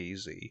bit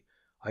hazy.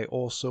 I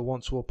also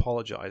want to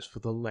apologize for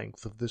the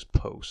length of this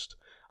post.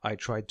 I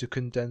tried to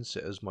condense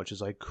it as much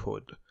as I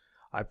could.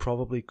 I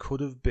probably could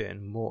have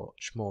been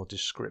much more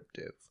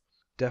descriptive.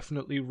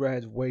 Definitely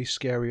read way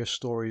scarier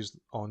stories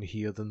on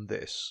here than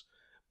this,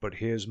 but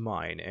here's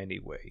mine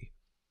anyway.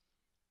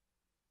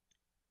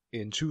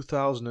 In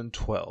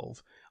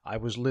 2012, I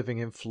was living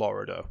in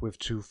Florida with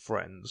two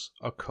friends,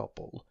 a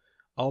couple.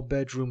 Our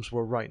bedrooms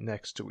were right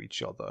next to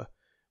each other.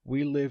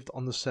 We lived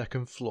on the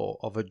second floor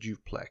of a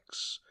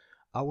duplex.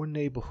 Our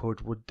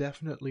neighborhood would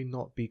definitely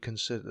not be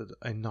considered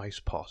a nice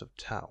part of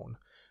town,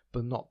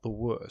 but not the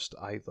worst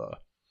either.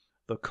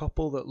 The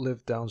couple that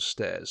lived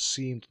downstairs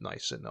seemed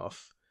nice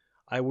enough.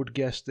 I would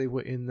guess they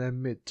were in their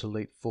mid to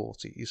late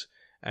 40s,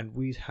 and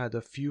we'd had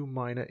a few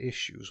minor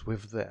issues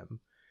with them.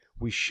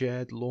 We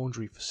shared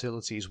laundry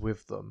facilities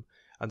with them,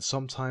 and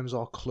sometimes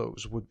our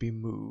clothes would be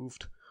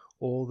moved,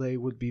 or they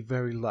would be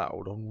very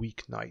loud on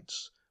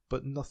weeknights,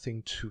 but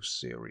nothing too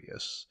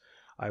serious.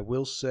 I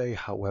will say,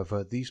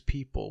 however, these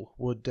people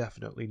were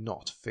definitely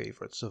not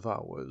favorites of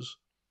ours.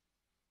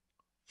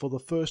 For the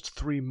first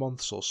 3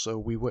 months or so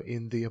we were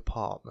in the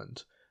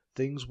apartment,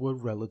 things were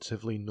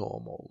relatively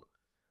normal.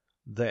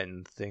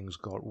 Then things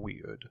got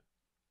weird.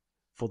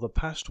 For the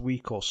past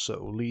week or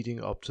so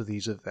leading up to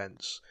these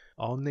events,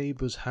 our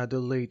neighbors had a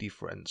lady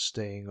friend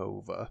staying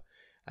over,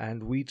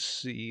 and we'd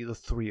see the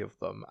three of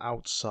them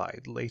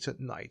outside late at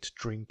night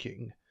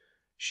drinking.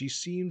 She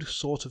seemed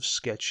sort of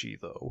sketchy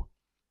though.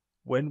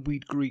 When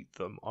we'd greet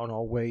them on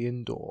our way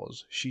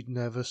indoors, she'd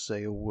never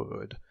say a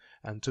word,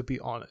 and to be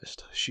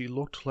honest, she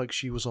looked like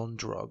she was on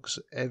drugs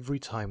every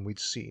time we'd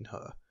seen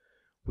her.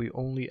 We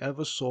only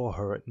ever saw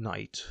her at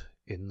night,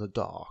 in the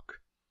dark.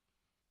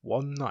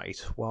 One night,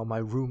 while my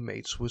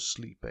roommates were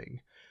sleeping,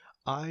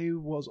 I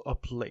was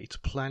up late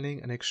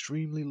planning an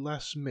extremely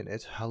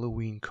last-minute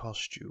Halloween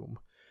costume.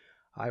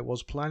 I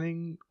was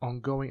planning on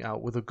going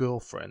out with a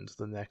girlfriend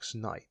the next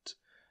night.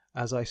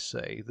 As I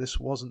say, this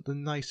wasn't the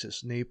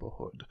nicest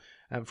neighborhood,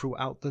 and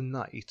throughout the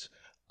night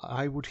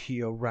I would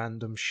hear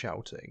random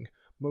shouting,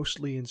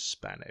 mostly in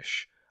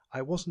Spanish.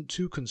 I wasn't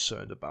too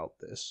concerned about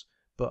this,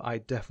 but I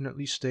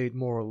definitely stayed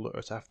more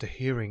alert after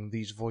hearing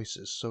these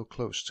voices so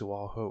close to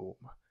our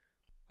home.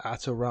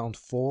 At around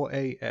 4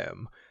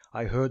 a.m.,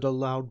 I heard a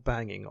loud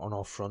banging on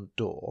our front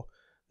door.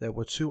 There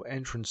were two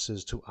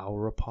entrances to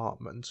our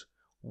apartment.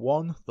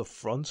 One, the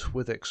front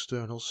with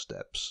external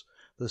steps,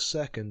 the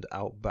second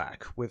out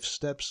back with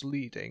steps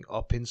leading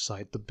up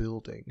inside the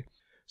building.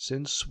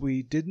 Since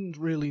we didn't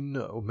really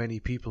know many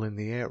people in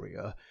the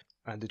area,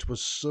 and it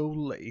was so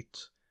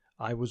late,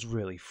 I was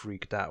really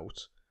freaked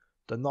out.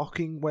 The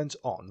knocking went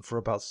on for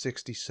about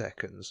 60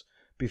 seconds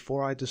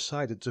before I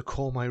decided to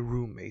call my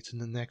roommate in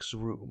the next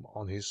room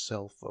on his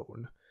cell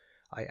phone.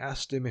 I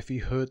asked him if he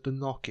heard the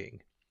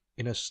knocking.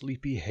 In a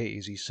sleepy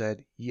haze he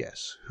said,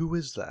 "Yes, who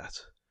is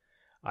that?"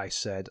 I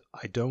said,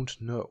 "I don't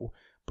know,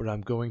 but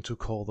I'm going to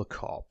call the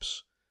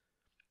cops."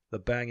 The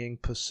banging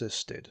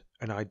persisted,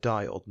 and I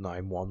dialed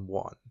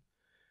 911.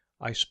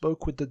 I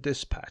spoke with the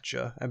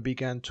dispatcher and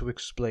began to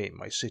explain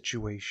my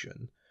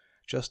situation.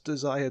 Just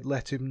as I had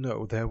let him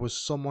know there was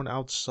someone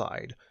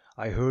outside,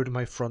 I heard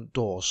my front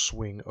door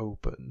swing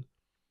open.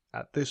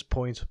 At this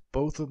point,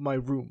 both of my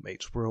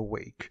roommates were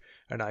awake,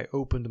 and I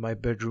opened my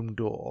bedroom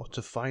door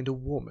to find a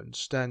woman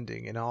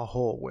standing in our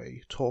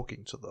hallway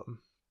talking to them.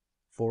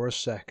 For a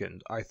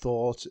second, I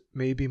thought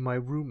maybe my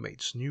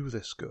roommates knew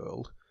this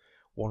girl.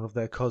 One of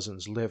their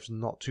cousins lived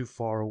not too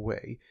far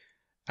away,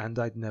 and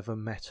I'd never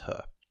met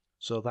her,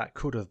 so that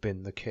could have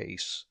been the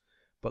case.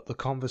 But the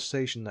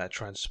conversation that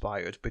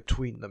transpired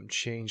between them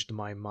changed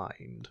my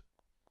mind.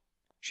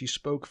 She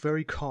spoke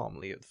very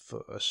calmly at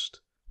first.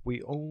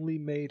 We only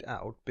made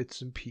out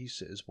bits and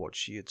pieces what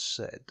she had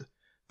said.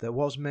 There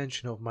was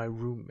mention of my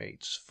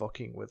roommates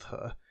fucking with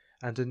her,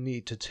 and a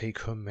need to take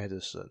her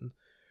medicine.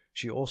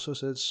 She also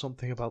said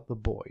something about the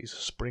boys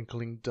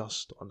sprinkling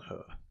dust on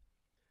her,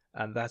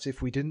 and that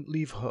if we didn't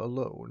leave her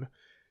alone,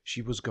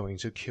 she was going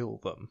to kill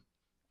them.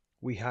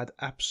 We had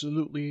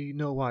absolutely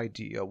no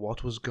idea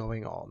what was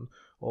going on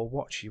or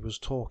what she was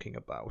talking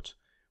about.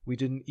 We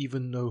didn't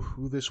even know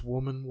who this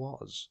woman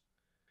was.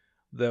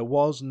 There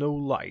was no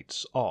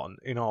lights on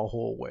in our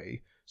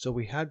hallway, so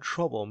we had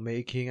trouble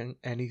making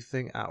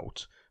anything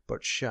out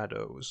but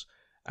shadows,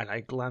 and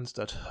I glanced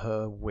at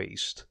her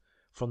waist.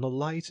 From the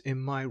light in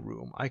my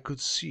room, I could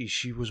see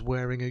she was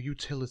wearing a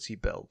utility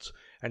belt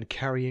and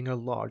carrying a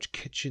large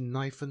kitchen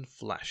knife and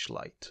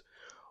flashlight.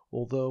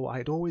 Although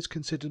I'd always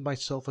considered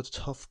myself a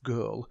tough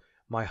girl,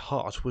 my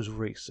heart was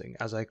racing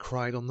as I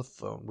cried on the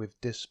phone with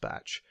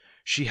dispatch,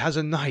 "She has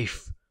a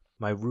knife!"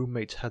 My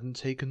roommate hadn't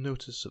taken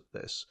notice of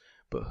this,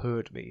 but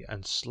heard me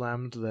and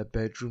slammed their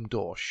bedroom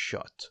door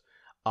shut.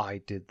 I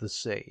did the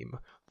same.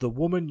 The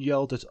woman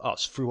yelled at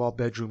us through our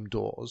bedroom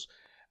doors.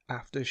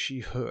 After she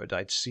heard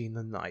I'd seen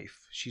the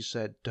knife, she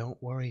said, "Don't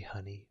worry,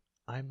 honey.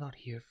 I'm not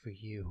here for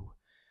you.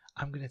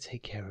 I'm going to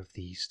take care of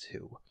these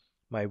two."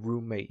 My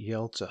roommate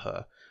yelled to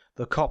her,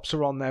 "The cops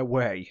are on their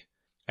way,"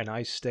 and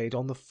I stayed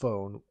on the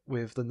phone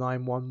with the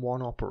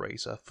 911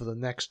 operator for the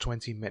next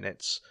 20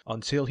 minutes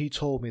until he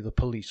told me the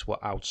police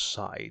were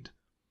outside.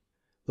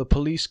 The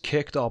police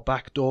kicked our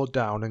back door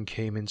down and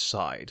came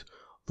inside.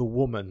 The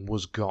woman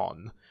was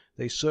gone.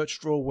 They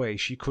searched for a way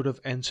she could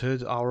have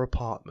entered our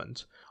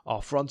apartment.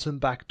 Our front and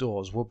back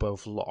doors were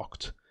both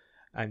locked,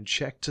 and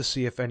checked to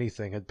see if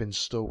anything had been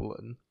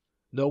stolen.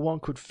 No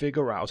one could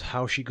figure out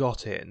how she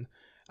got in,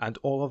 and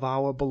all of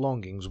our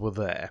belongings were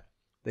there.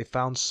 They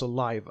found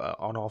saliva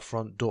on our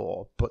front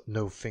door, but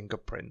no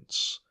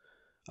fingerprints.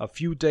 A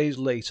few days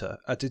later,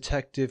 a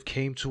detective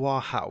came to our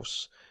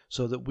house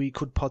so that we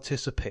could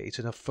participate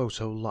in a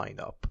photo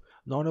lineup.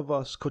 None of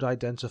us could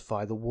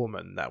identify the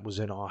woman that was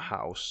in our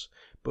house,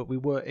 but we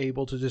were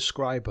able to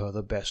describe her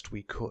the best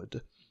we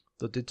could.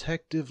 The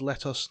detective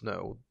let us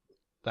know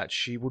that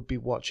she would be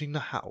watching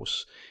the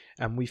house,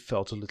 and we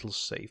felt a little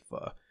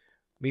safer.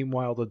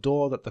 Meanwhile, the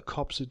door that the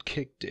cops had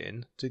kicked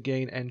in to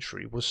gain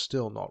entry was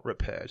still not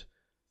repaired.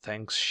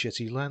 Thanks,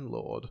 shitty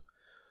landlord.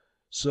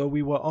 So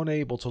we were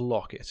unable to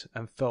lock it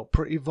and felt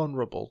pretty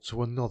vulnerable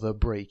to another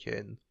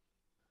break-in.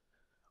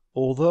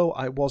 Although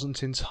I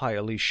wasn't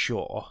entirely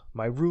sure,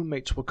 my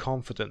roommates were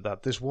confident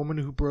that this woman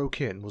who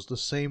broke in was the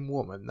same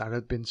woman that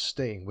had been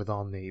staying with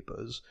our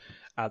neighbors.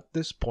 At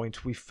this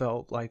point we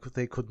felt like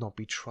they could not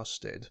be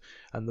trusted,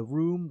 and the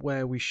room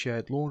where we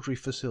shared laundry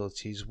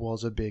facilities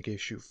was a big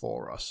issue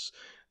for us.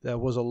 There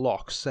was a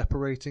lock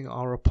separating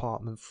our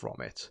apartment from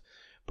it,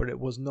 but it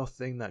was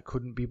nothing that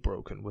couldn't be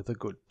broken with a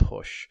good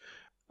push.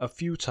 A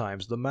few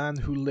times the man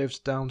who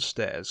lived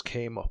downstairs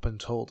came up and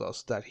told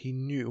us that he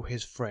knew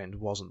his friend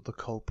wasn't the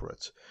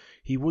culprit.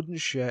 He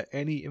wouldn't share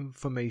any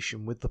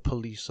information with the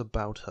police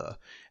about her,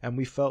 and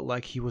we felt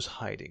like he was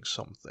hiding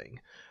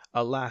something.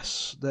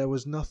 Alas, there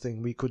was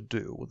nothing we could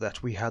do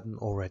that we hadn't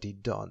already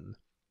done.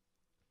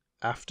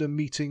 After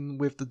meeting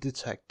with the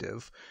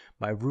detective,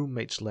 my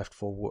roommates left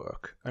for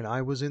work, and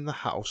I was in the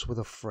house with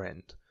a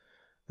friend.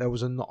 There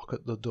was a knock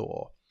at the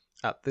door.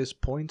 At this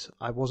point,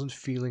 I wasn't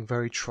feeling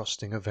very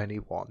trusting of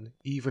anyone,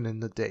 even in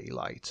the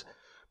daylight,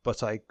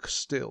 but I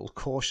still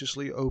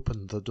cautiously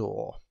opened the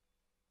door.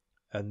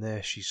 And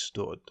there she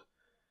stood,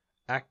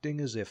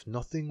 acting as if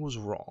nothing was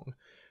wrong.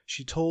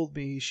 She told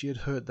me she had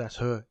heard that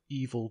her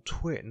evil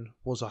twin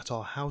was at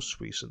our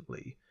house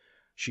recently.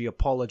 She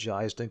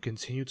apologized and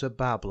continued to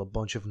babble a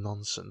bunch of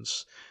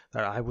nonsense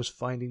that I was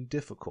finding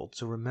difficult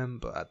to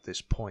remember at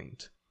this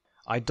point.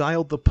 I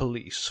dialed the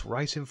police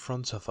right in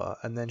front of her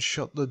and then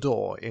shut the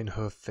door in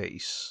her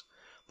face.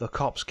 The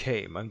cops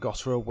came and got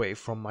her away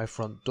from my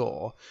front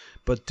door,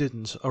 but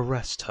didn't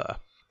arrest her.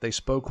 They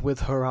spoke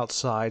with her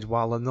outside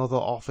while another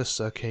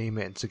officer came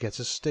in to get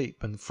a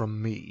statement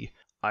from me.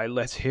 I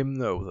let him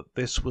know that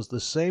this was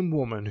the same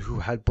woman who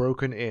had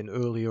broken in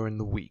earlier in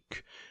the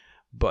week,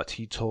 but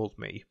he told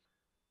me,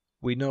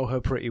 "We know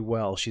her pretty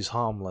well, she's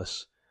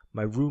harmless."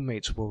 My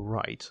roommates were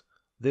right.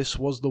 This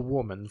was the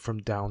woman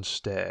from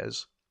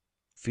downstairs.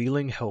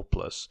 Feeling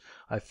helpless,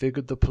 I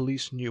figured the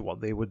police knew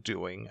what they were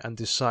doing and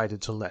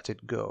decided to let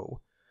it go.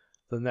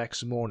 The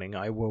next morning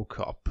I woke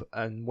up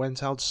and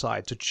went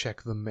outside to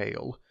check the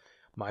mail.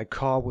 My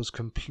car was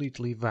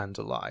completely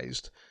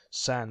vandalized.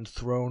 sand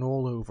thrown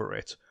all over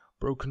it,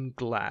 broken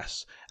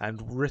glass,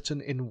 and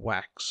written in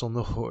wax on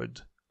the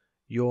hood,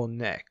 "You're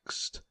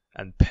next,"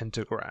 and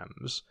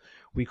pentagrams.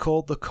 We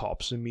called the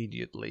cops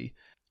immediately,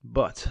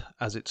 but,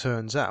 as it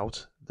turns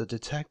out, the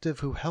detective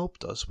who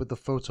helped us with the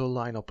photo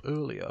lineup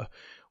earlier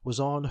was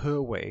on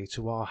her way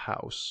to our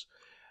house,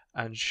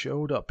 and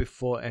showed up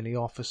before any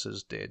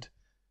officers did.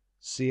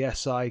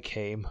 CSI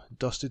came,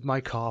 dusted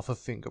my car for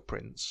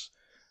fingerprints.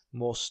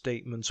 More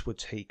statements were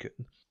taken.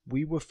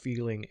 We were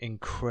feeling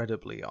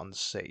incredibly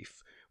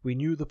unsafe. We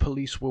knew the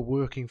police were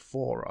working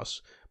for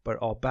us, but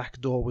our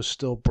back door was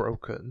still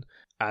broken,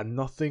 and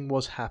nothing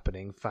was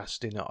happening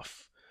fast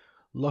enough.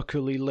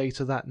 Luckily,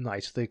 later that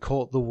night they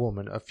caught the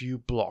woman a few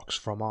blocks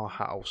from our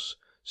house,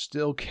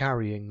 still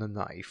carrying the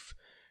knife.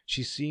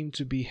 She seemed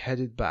to be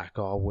headed back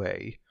our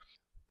way.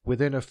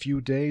 Within a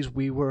few days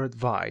we were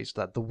advised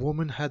that the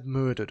woman had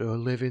murdered her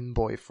live-in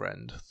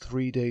boyfriend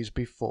 3 days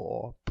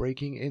before,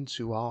 breaking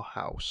into our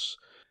house.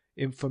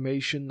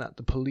 Information that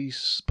the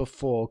police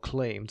before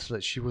claimed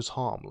that she was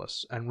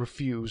harmless and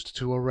refused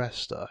to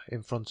arrest her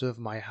in front of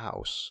my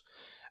house.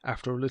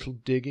 After a little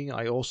digging,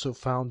 I also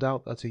found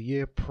out that a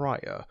year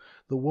prior,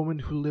 the woman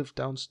who lived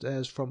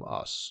downstairs from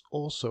us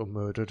also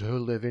murdered her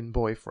live-in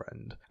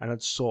boyfriend and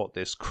had sought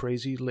this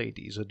crazy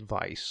lady's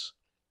advice.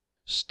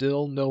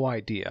 Still no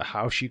idea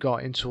how she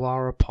got into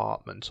our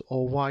apartment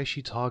or why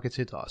she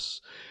targeted us.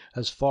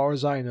 As far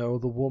as I know,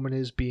 the woman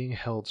is being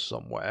held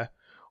somewhere,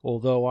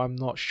 although I'm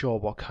not sure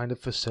what kind of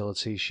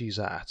facility she's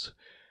at.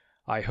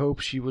 I hope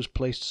she was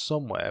placed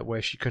somewhere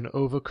where she can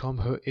overcome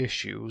her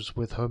issues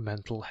with her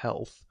mental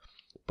health,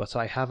 but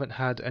I haven't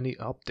had any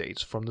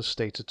updates from the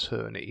state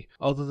attorney,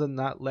 other than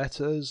that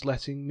letters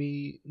letting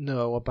me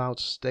know about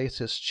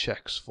status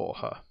checks for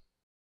her.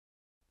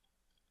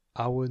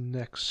 Our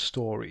next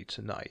story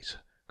tonight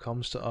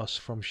comes to us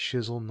from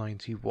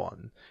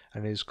Shizzle91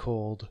 and is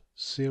called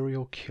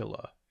Serial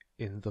Killer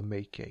in the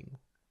Making.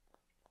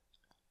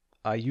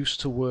 I used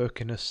to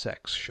work in a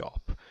sex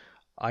shop.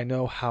 I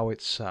know how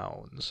it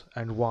sounds,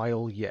 and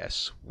while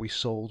yes, we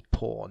sold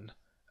porn,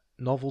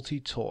 novelty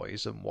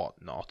toys and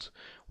whatnot,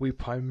 we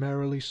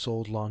primarily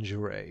sold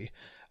lingerie,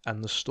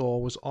 and the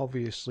store was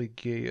obviously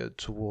geared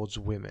towards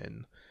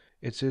women.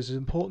 It is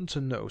important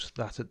to note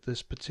that at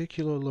this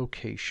particular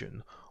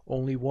location,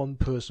 only one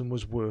person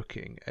was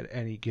working at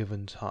any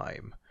given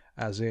time,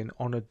 as in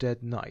on a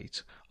dead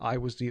night, I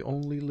was the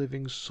only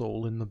living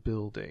soul in the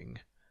building.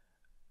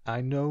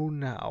 I know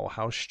now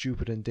how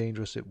stupid and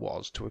dangerous it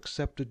was to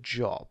accept a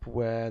job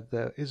where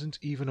there isn't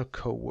even a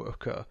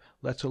co-worker,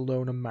 let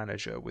alone a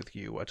manager with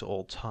you at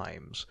all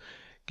times,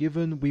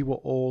 given we were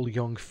all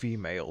young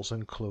females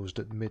and closed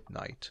at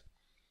midnight.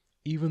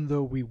 Even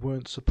though we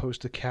weren't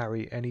supposed to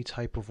carry any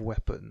type of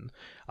weapon,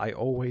 I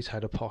always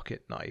had a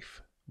pocket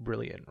knife.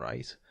 Brilliant,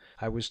 right?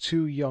 I was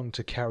too young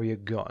to carry a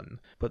gun,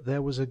 but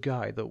there was a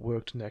guy that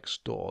worked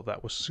next door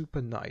that was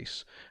super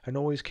nice and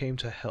always came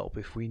to help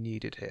if we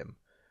needed him.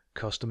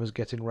 Customers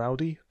getting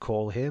rowdy,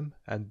 call him,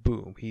 and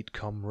boom, he'd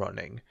come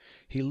running.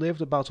 He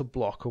lived about a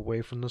block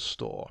away from the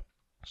store,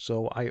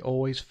 so I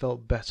always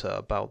felt better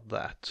about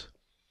that.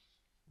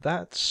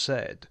 That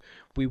said,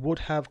 we would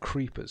have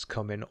creepers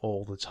come in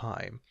all the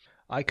time.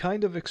 I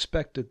kind of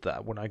expected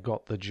that when I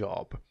got the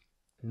job.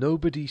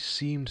 Nobody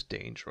seemed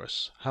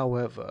dangerous,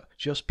 however,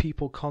 just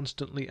people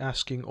constantly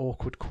asking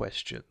awkward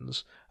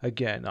questions.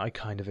 Again, I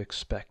kind of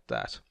expect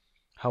that.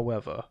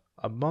 However,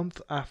 a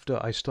month after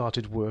I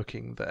started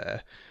working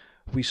there,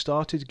 we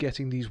started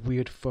getting these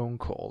weird phone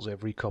calls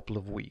every couple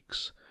of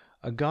weeks.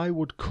 A guy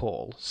would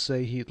call,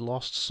 say he'd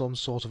lost some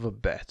sort of a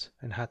bet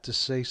and had to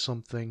say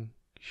something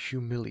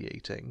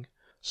humiliating.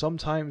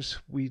 Sometimes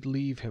we'd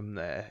leave him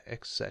there,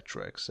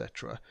 etc.,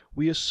 etc.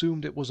 We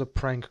assumed it was a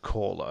prank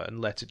caller and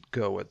let it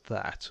go at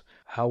that.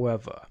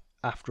 However,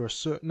 after a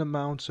certain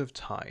amount of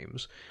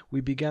times,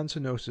 we began to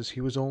notice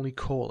he was only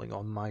calling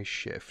on my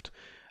shift,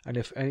 and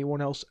if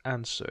anyone else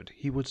answered,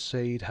 he would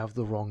say he'd have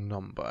the wrong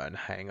number and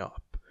hang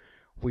up.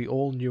 We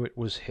all knew it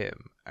was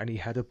him, and he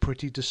had a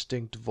pretty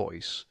distinct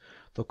voice.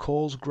 The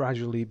calls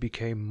gradually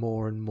became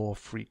more and more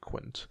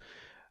frequent,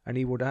 and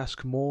he would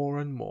ask more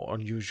and more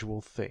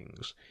unusual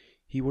things.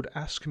 He would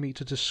ask me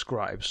to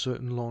describe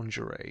certain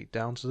lingerie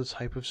down to the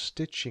type of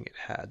stitching it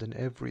had and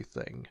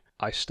everything.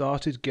 I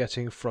started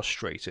getting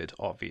frustrated,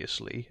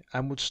 obviously,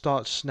 and would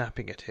start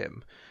snapping at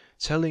him,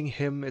 telling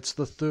him it's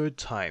the third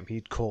time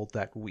he'd called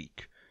that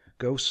week.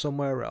 Go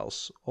somewhere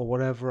else, or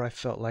whatever I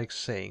felt like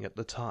saying at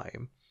the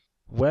time.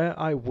 Where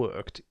I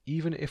worked,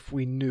 even if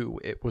we knew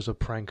it was a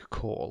prank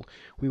call,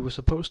 we were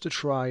supposed to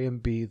try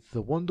and be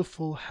the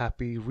wonderful,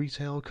 happy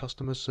retail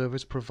customer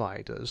service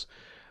providers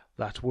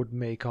that would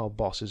make our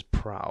bosses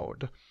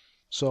proud.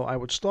 So I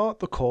would start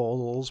the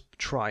calls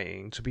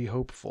trying to be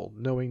hopeful,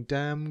 knowing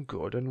damn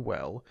good and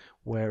well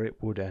where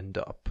it would end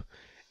up.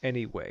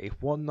 Anyway,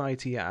 one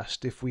night he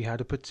asked if we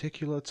had a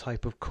particular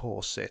type of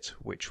corset,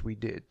 which we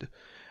did,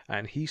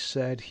 and he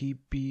said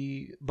he'd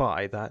be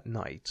by that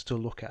night to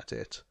look at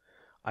it.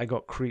 I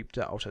got creeped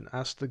out and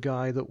asked the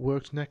guy that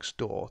worked next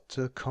door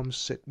to come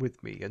sit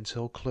with me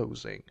until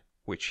closing,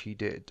 which he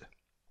did.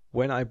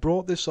 When I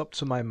brought this up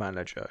to my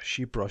manager,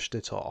 she brushed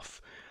it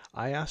off.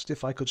 I asked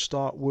if I could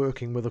start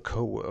working with a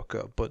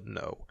coworker, but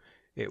no.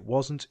 It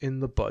wasn't in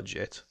the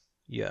budget.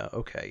 Yeah,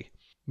 okay.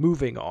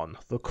 Moving on,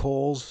 the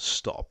calls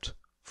stopped.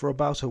 For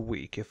about a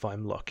week, if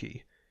I'm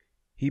lucky.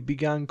 He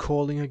began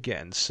calling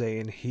again,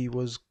 saying he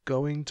was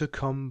going to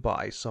come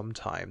by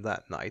sometime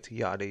that night,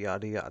 yada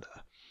yada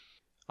yada.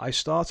 I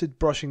started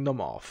brushing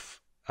them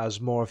off as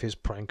more of his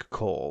prank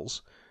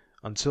calls,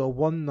 until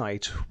one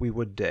night we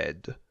were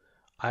dead.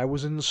 I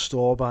was in the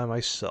store by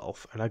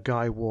myself, and a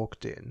guy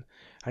walked in,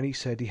 and he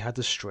said he had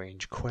a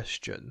strange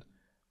question.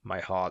 My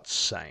heart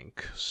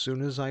sank.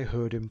 Soon as I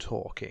heard him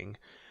talking,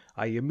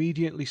 I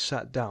immediately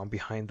sat down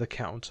behind the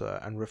counter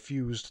and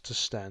refused to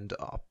stand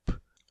up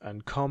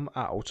and come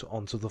out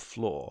onto the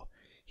floor.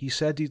 He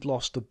said he'd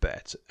lost a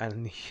bet,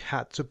 and he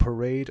had to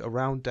parade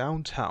around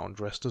downtown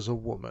dressed as a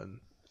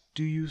woman.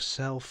 Do you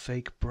sell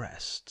fake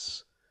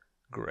breasts?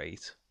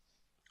 Great.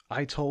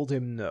 I told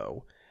him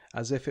no.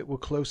 As if it were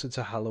closer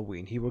to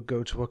Halloween, he would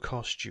go to a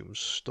costume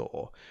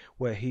store,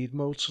 where he'd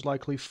most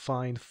likely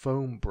find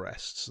foam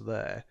breasts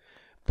there.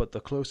 But the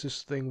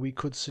closest thing we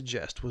could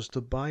suggest was to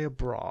buy a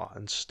bra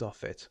and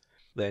stuff it.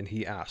 Then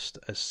he asked,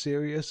 as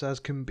serious as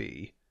can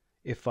be,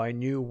 if I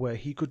knew where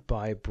he could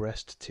buy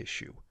breast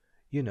tissue.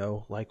 You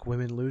know, like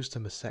women lose to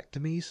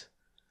mastectomies?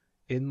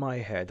 In my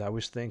head I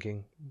was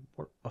thinking,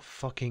 what, a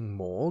fucking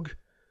morgue?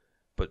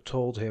 But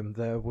told him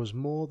there was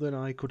more than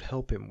I could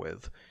help him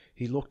with.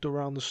 He looked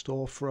around the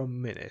store for a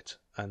minute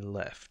and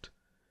left.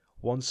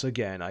 Once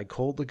again I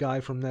called the guy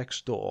from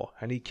next door,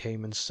 and he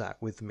came and sat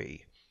with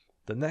me.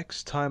 The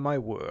next time I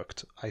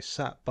worked, I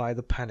sat by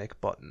the panic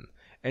button,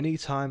 any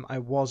time I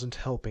wasn't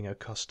helping a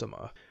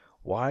customer.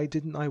 Why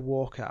didn't I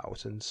walk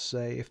out and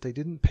say if they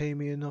didn't pay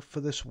me enough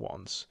for this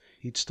once,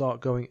 he'd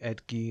start going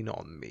Ed Gein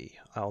on me?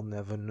 I'll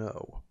never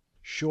know.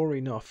 Sure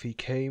enough, he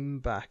came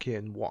back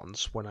in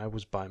once when I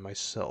was by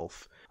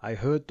myself. I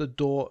heard the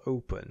door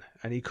open,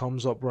 and he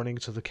comes up running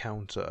to the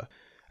counter,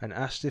 and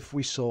asked if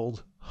we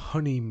sold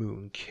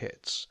honeymoon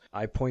kits.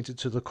 I pointed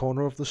to the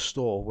corner of the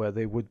store where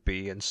they would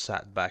be and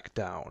sat back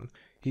down.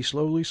 He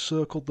slowly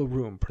circled the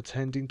room,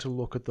 pretending to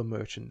look at the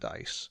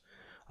merchandise.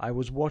 I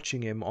was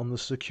watching him on the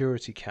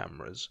security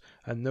cameras,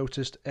 and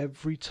noticed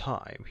every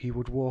time he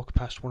would walk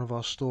past one of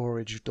our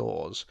storage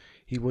doors,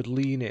 he would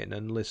lean in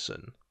and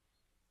listen.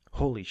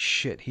 Holy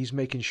shit, he's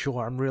making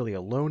sure I'm really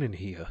alone in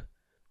here.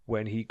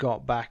 When he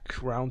got back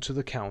round to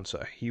the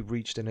counter, he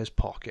reached in his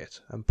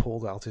pocket and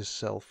pulled out his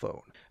cell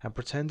phone and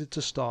pretended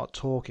to start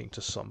talking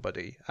to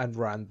somebody and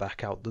ran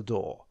back out the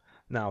door.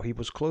 Now, he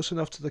was close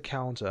enough to the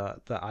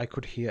counter that I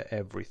could hear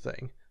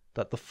everything,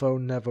 that the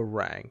phone never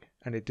rang,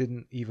 and it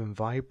didn't even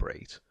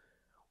vibrate.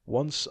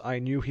 Once I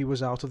knew he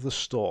was out of the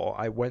store,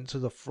 I went to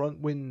the front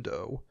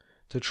window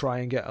to try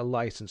and get a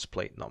license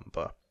plate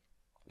number,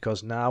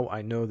 because now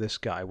I know this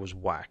guy was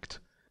whacked.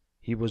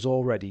 He was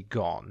already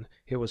gone.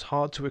 It was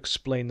hard to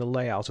explain the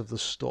layout of the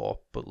store,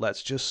 but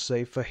let's just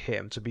say for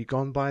him to be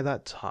gone by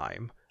that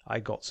time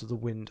I got to the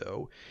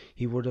window,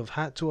 he would have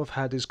had to have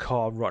had his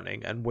car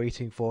running and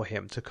waiting for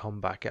him to come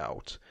back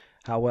out.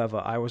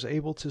 However, I was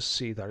able to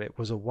see that it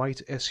was a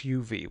white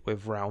SUV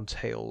with round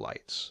tail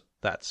lights.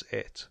 That's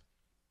it.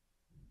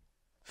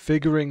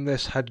 Figuring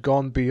this had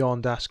gone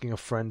beyond asking a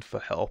friend for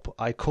help,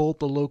 I called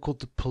the local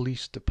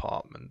police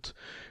department,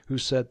 who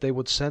said they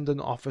would send an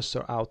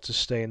officer out to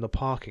stay in the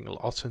parking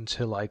lot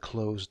until I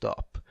closed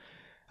up.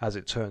 As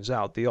it turns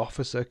out, the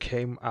officer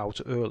came out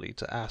early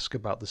to ask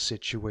about the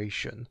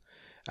situation,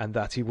 and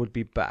that he would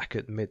be back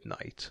at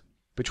midnight.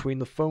 Between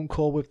the phone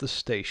call with the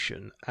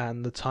station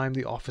and the time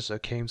the officer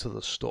came to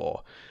the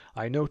store,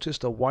 I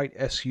noticed a white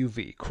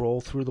SUV crawl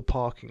through the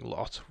parking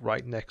lot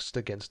right next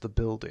against the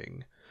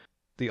building.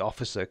 The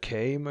officer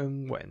came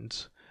and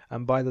went,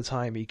 and by the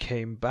time he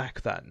came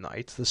back that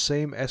night, the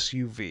same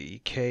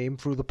SUV came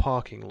through the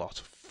parking lot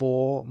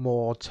 4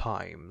 more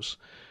times.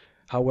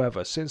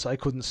 However, since I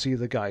couldn't see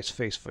the guy's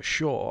face for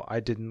sure, I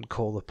didn't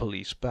call the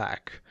police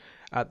back.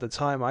 At the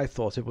time I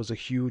thought it was a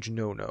huge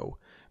no-no,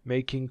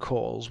 making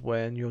calls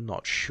when you're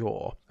not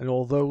sure, and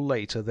although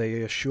later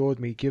they assured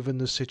me given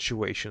the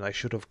situation I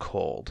should have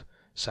called.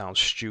 Sounds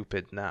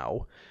stupid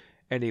now.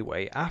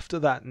 Anyway, after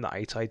that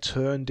night I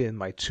turned in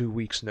my 2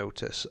 weeks'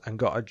 notice and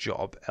got a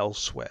job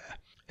elsewhere.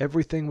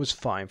 Everything was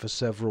fine for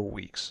several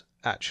weeks,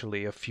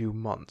 actually a few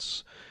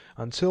months,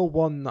 until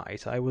one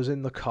night I was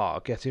in the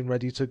car getting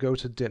ready to go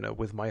to dinner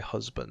with my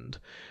husband,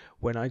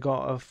 when I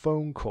got a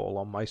phone call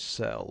on my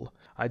cell.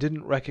 I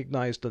didn't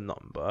recognize the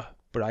number,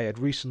 but I had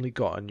recently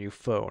got a new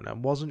phone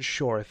and wasn't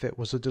sure if it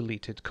was a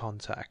deleted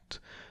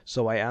contact,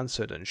 so I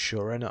answered, and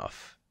sure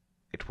enough,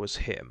 it was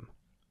him.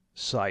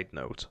 Side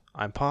note,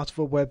 I'm part of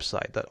a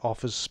website that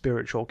offers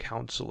spiritual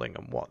counseling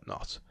and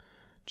whatnot.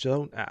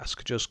 Don't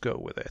ask, just go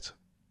with it.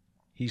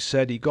 He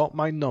said he got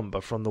my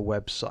number from the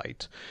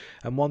website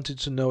and wanted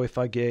to know if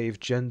I gave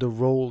gender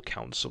role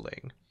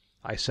counseling.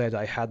 I said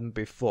I hadn't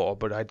before,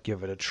 but I'd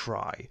give it a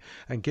try,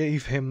 and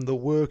gave him the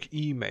work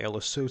email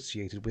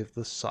associated with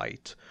the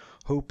site,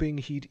 hoping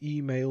he'd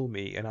email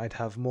me and I'd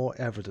have more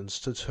evidence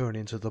to turn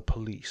into the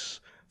police.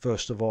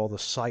 First of all, the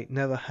site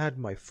never had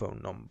my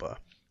phone number.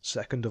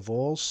 Second of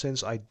all,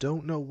 since I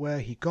don't know where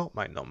he got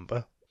my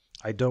number,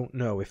 I don't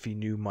know if he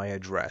knew my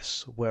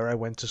address, where I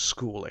went to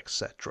school,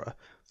 etc.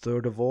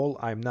 Third of all,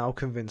 I'm now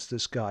convinced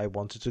this guy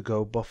wanted to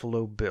go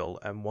Buffalo Bill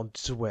and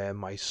wanted to wear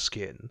my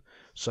skin.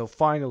 So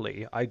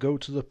finally, I go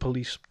to the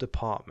police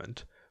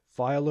department,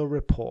 file a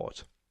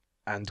report,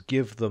 and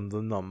give them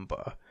the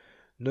number.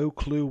 No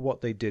clue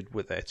what they did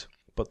with it,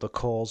 but the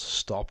calls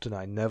stopped and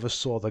I never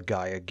saw the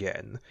guy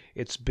again.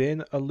 It's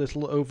been a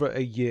little over a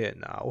year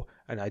now,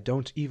 and I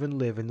don't even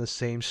live in the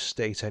same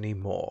state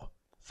anymore,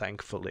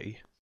 thankfully.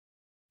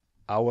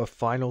 Our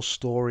final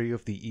story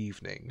of the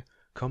evening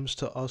comes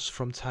to us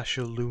from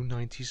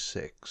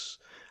Tashaloo96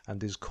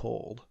 and is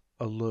called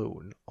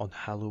Alone on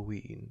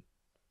Halloween.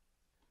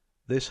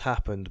 This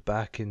happened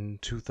back in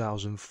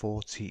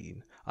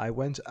 2014. I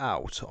went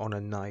out on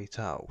a night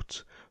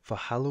out for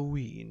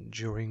Halloween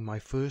during my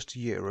first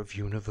year of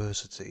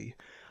university.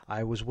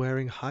 I was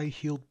wearing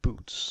high-heeled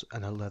boots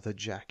and a leather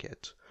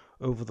jacket.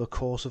 Over the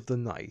course of the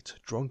night,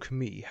 drunk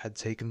me had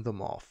taken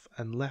them off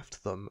and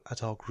left them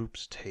at our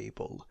group's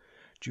table,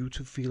 due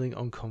to feeling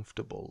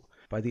uncomfortable.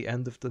 By the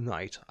end of the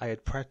night, I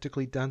had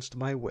practically danced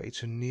my way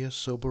to near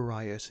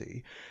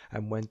sobriety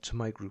and went to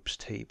my group's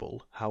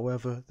table.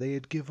 However, they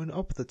had given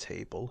up the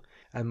table,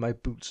 and my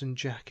boots and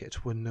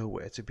jacket were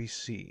nowhere to be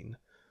seen.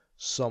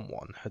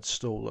 Someone had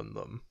stolen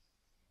them.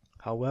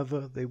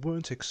 However, they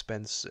weren't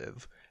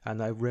expensive,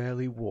 and I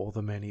rarely wore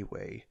them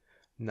anyway.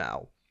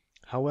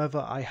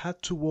 However, I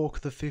had to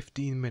walk the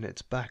 15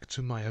 minutes back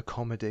to my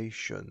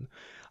accommodation.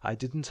 I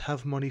didn't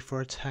have money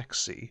for a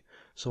taxi,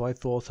 so I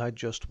thought I'd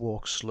just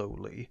walk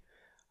slowly.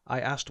 I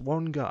asked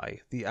one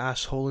guy, the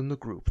asshole in the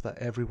group that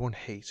everyone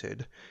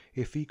hated,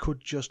 if he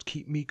could just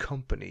keep me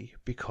company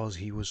because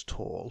he was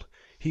tall.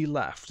 He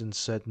laughed and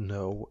said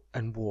no,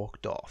 and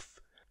walked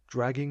off,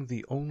 dragging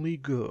the only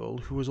girl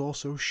who was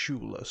also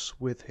shoeless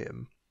with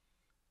him.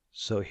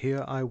 So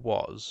here I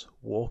was,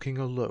 walking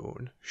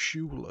alone,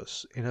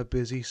 shoeless, in a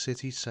busy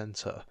city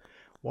centre,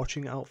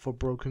 watching out for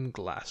broken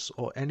glass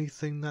or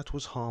anything that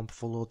was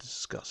harmful or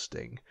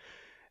disgusting.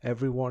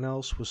 Everyone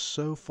else was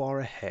so far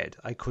ahead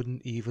I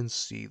couldn't even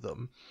see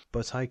them,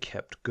 but I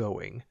kept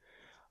going.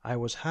 I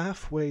was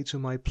halfway to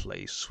my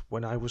place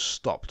when I was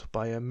stopped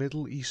by a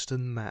Middle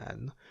Eastern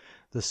man.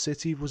 The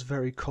city was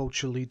very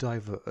culturally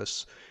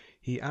diverse.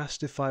 He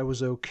asked if I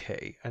was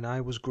okay, and I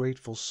was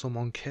grateful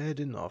someone cared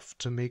enough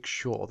to make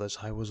sure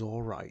that I was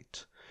all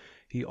right.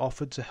 He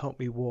offered to help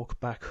me walk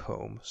back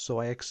home, so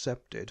I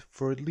accepted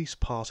for at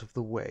least part of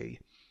the way.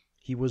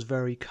 He was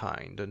very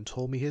kind and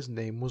told me his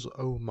name was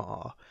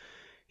Omar.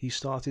 He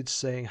started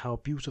saying how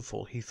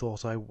beautiful he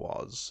thought I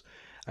was,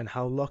 and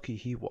how lucky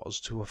he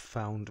was to have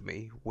found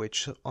me,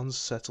 which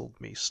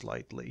unsettled me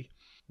slightly.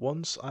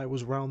 Once I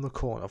was round the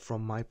corner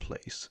from my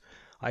place,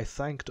 I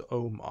thanked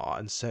Omar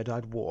and said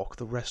I'd walk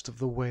the rest of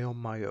the way on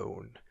my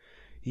own.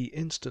 He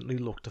instantly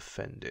looked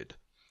offended.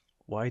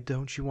 "Why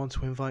don't you want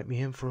to invite me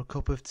in for a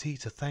cup of tea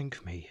to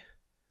thank me?"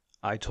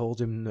 I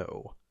told him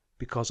no,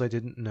 because I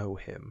didn't know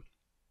him.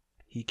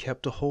 He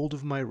kept a hold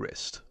of my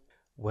wrist.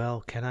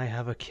 "Well, can I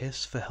have a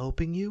kiss for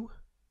helping you?"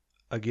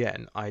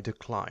 Again I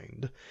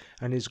declined,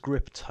 and his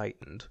grip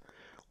tightened.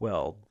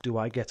 "Well, do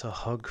I get a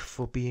hug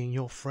for being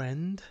your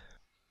friend?"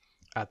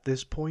 At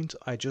this point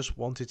I just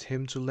wanted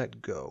him to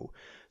let go,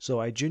 so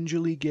I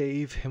gingerly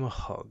gave him a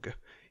hug.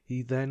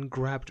 He then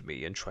grabbed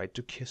me and tried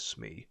to kiss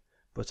me,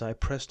 but I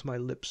pressed my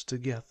lips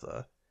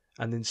together,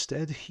 and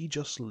instead he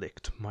just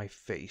licked my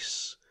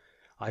face.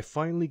 I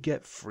finally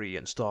get free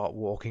and start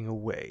walking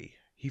away.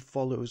 He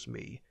follows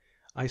me.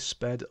 I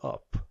sped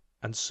up,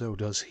 and so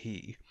does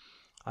he.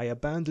 I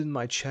abandon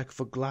my check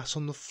for glass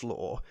on the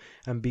floor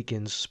and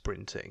begin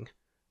sprinting,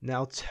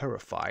 now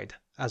terrified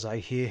as I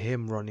hear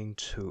him running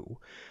too.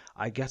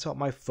 I get out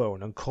my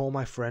phone and call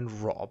my friend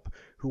Rob,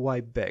 who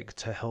I beg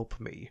to help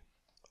me.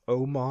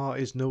 Omar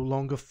is no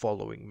longer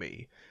following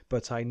me,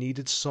 but I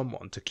needed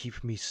someone to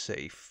keep me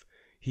safe.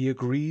 He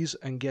agrees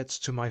and gets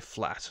to my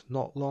flat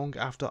not long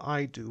after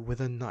I do with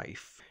a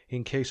knife,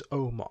 in case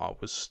Omar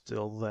was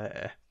still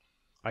there.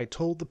 I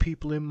told the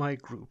people in my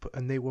group,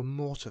 and they were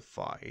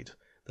mortified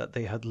that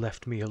they had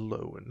left me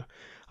alone.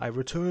 I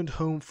returned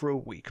home for a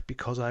week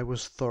because I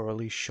was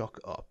thoroughly shook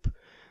up.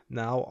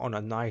 Now, on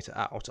a night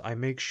out, I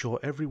make sure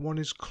everyone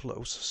is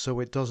close so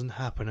it doesn't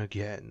happen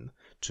again,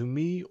 to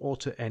me or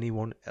to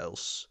anyone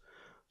else.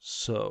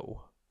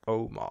 So,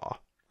 Omar,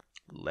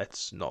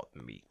 let's not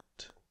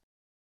meet.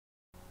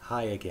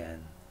 Hi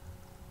again.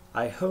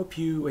 I hope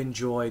you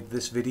enjoyed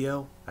this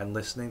video and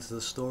listening to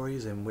the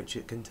stories in which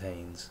it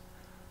contains.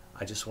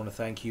 I just want to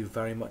thank you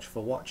very much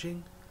for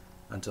watching,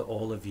 and to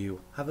all of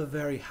you, have a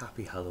very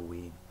happy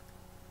Halloween.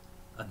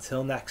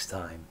 Until next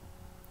time,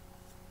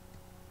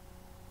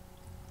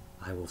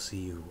 I will see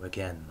you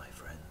again, my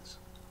friend.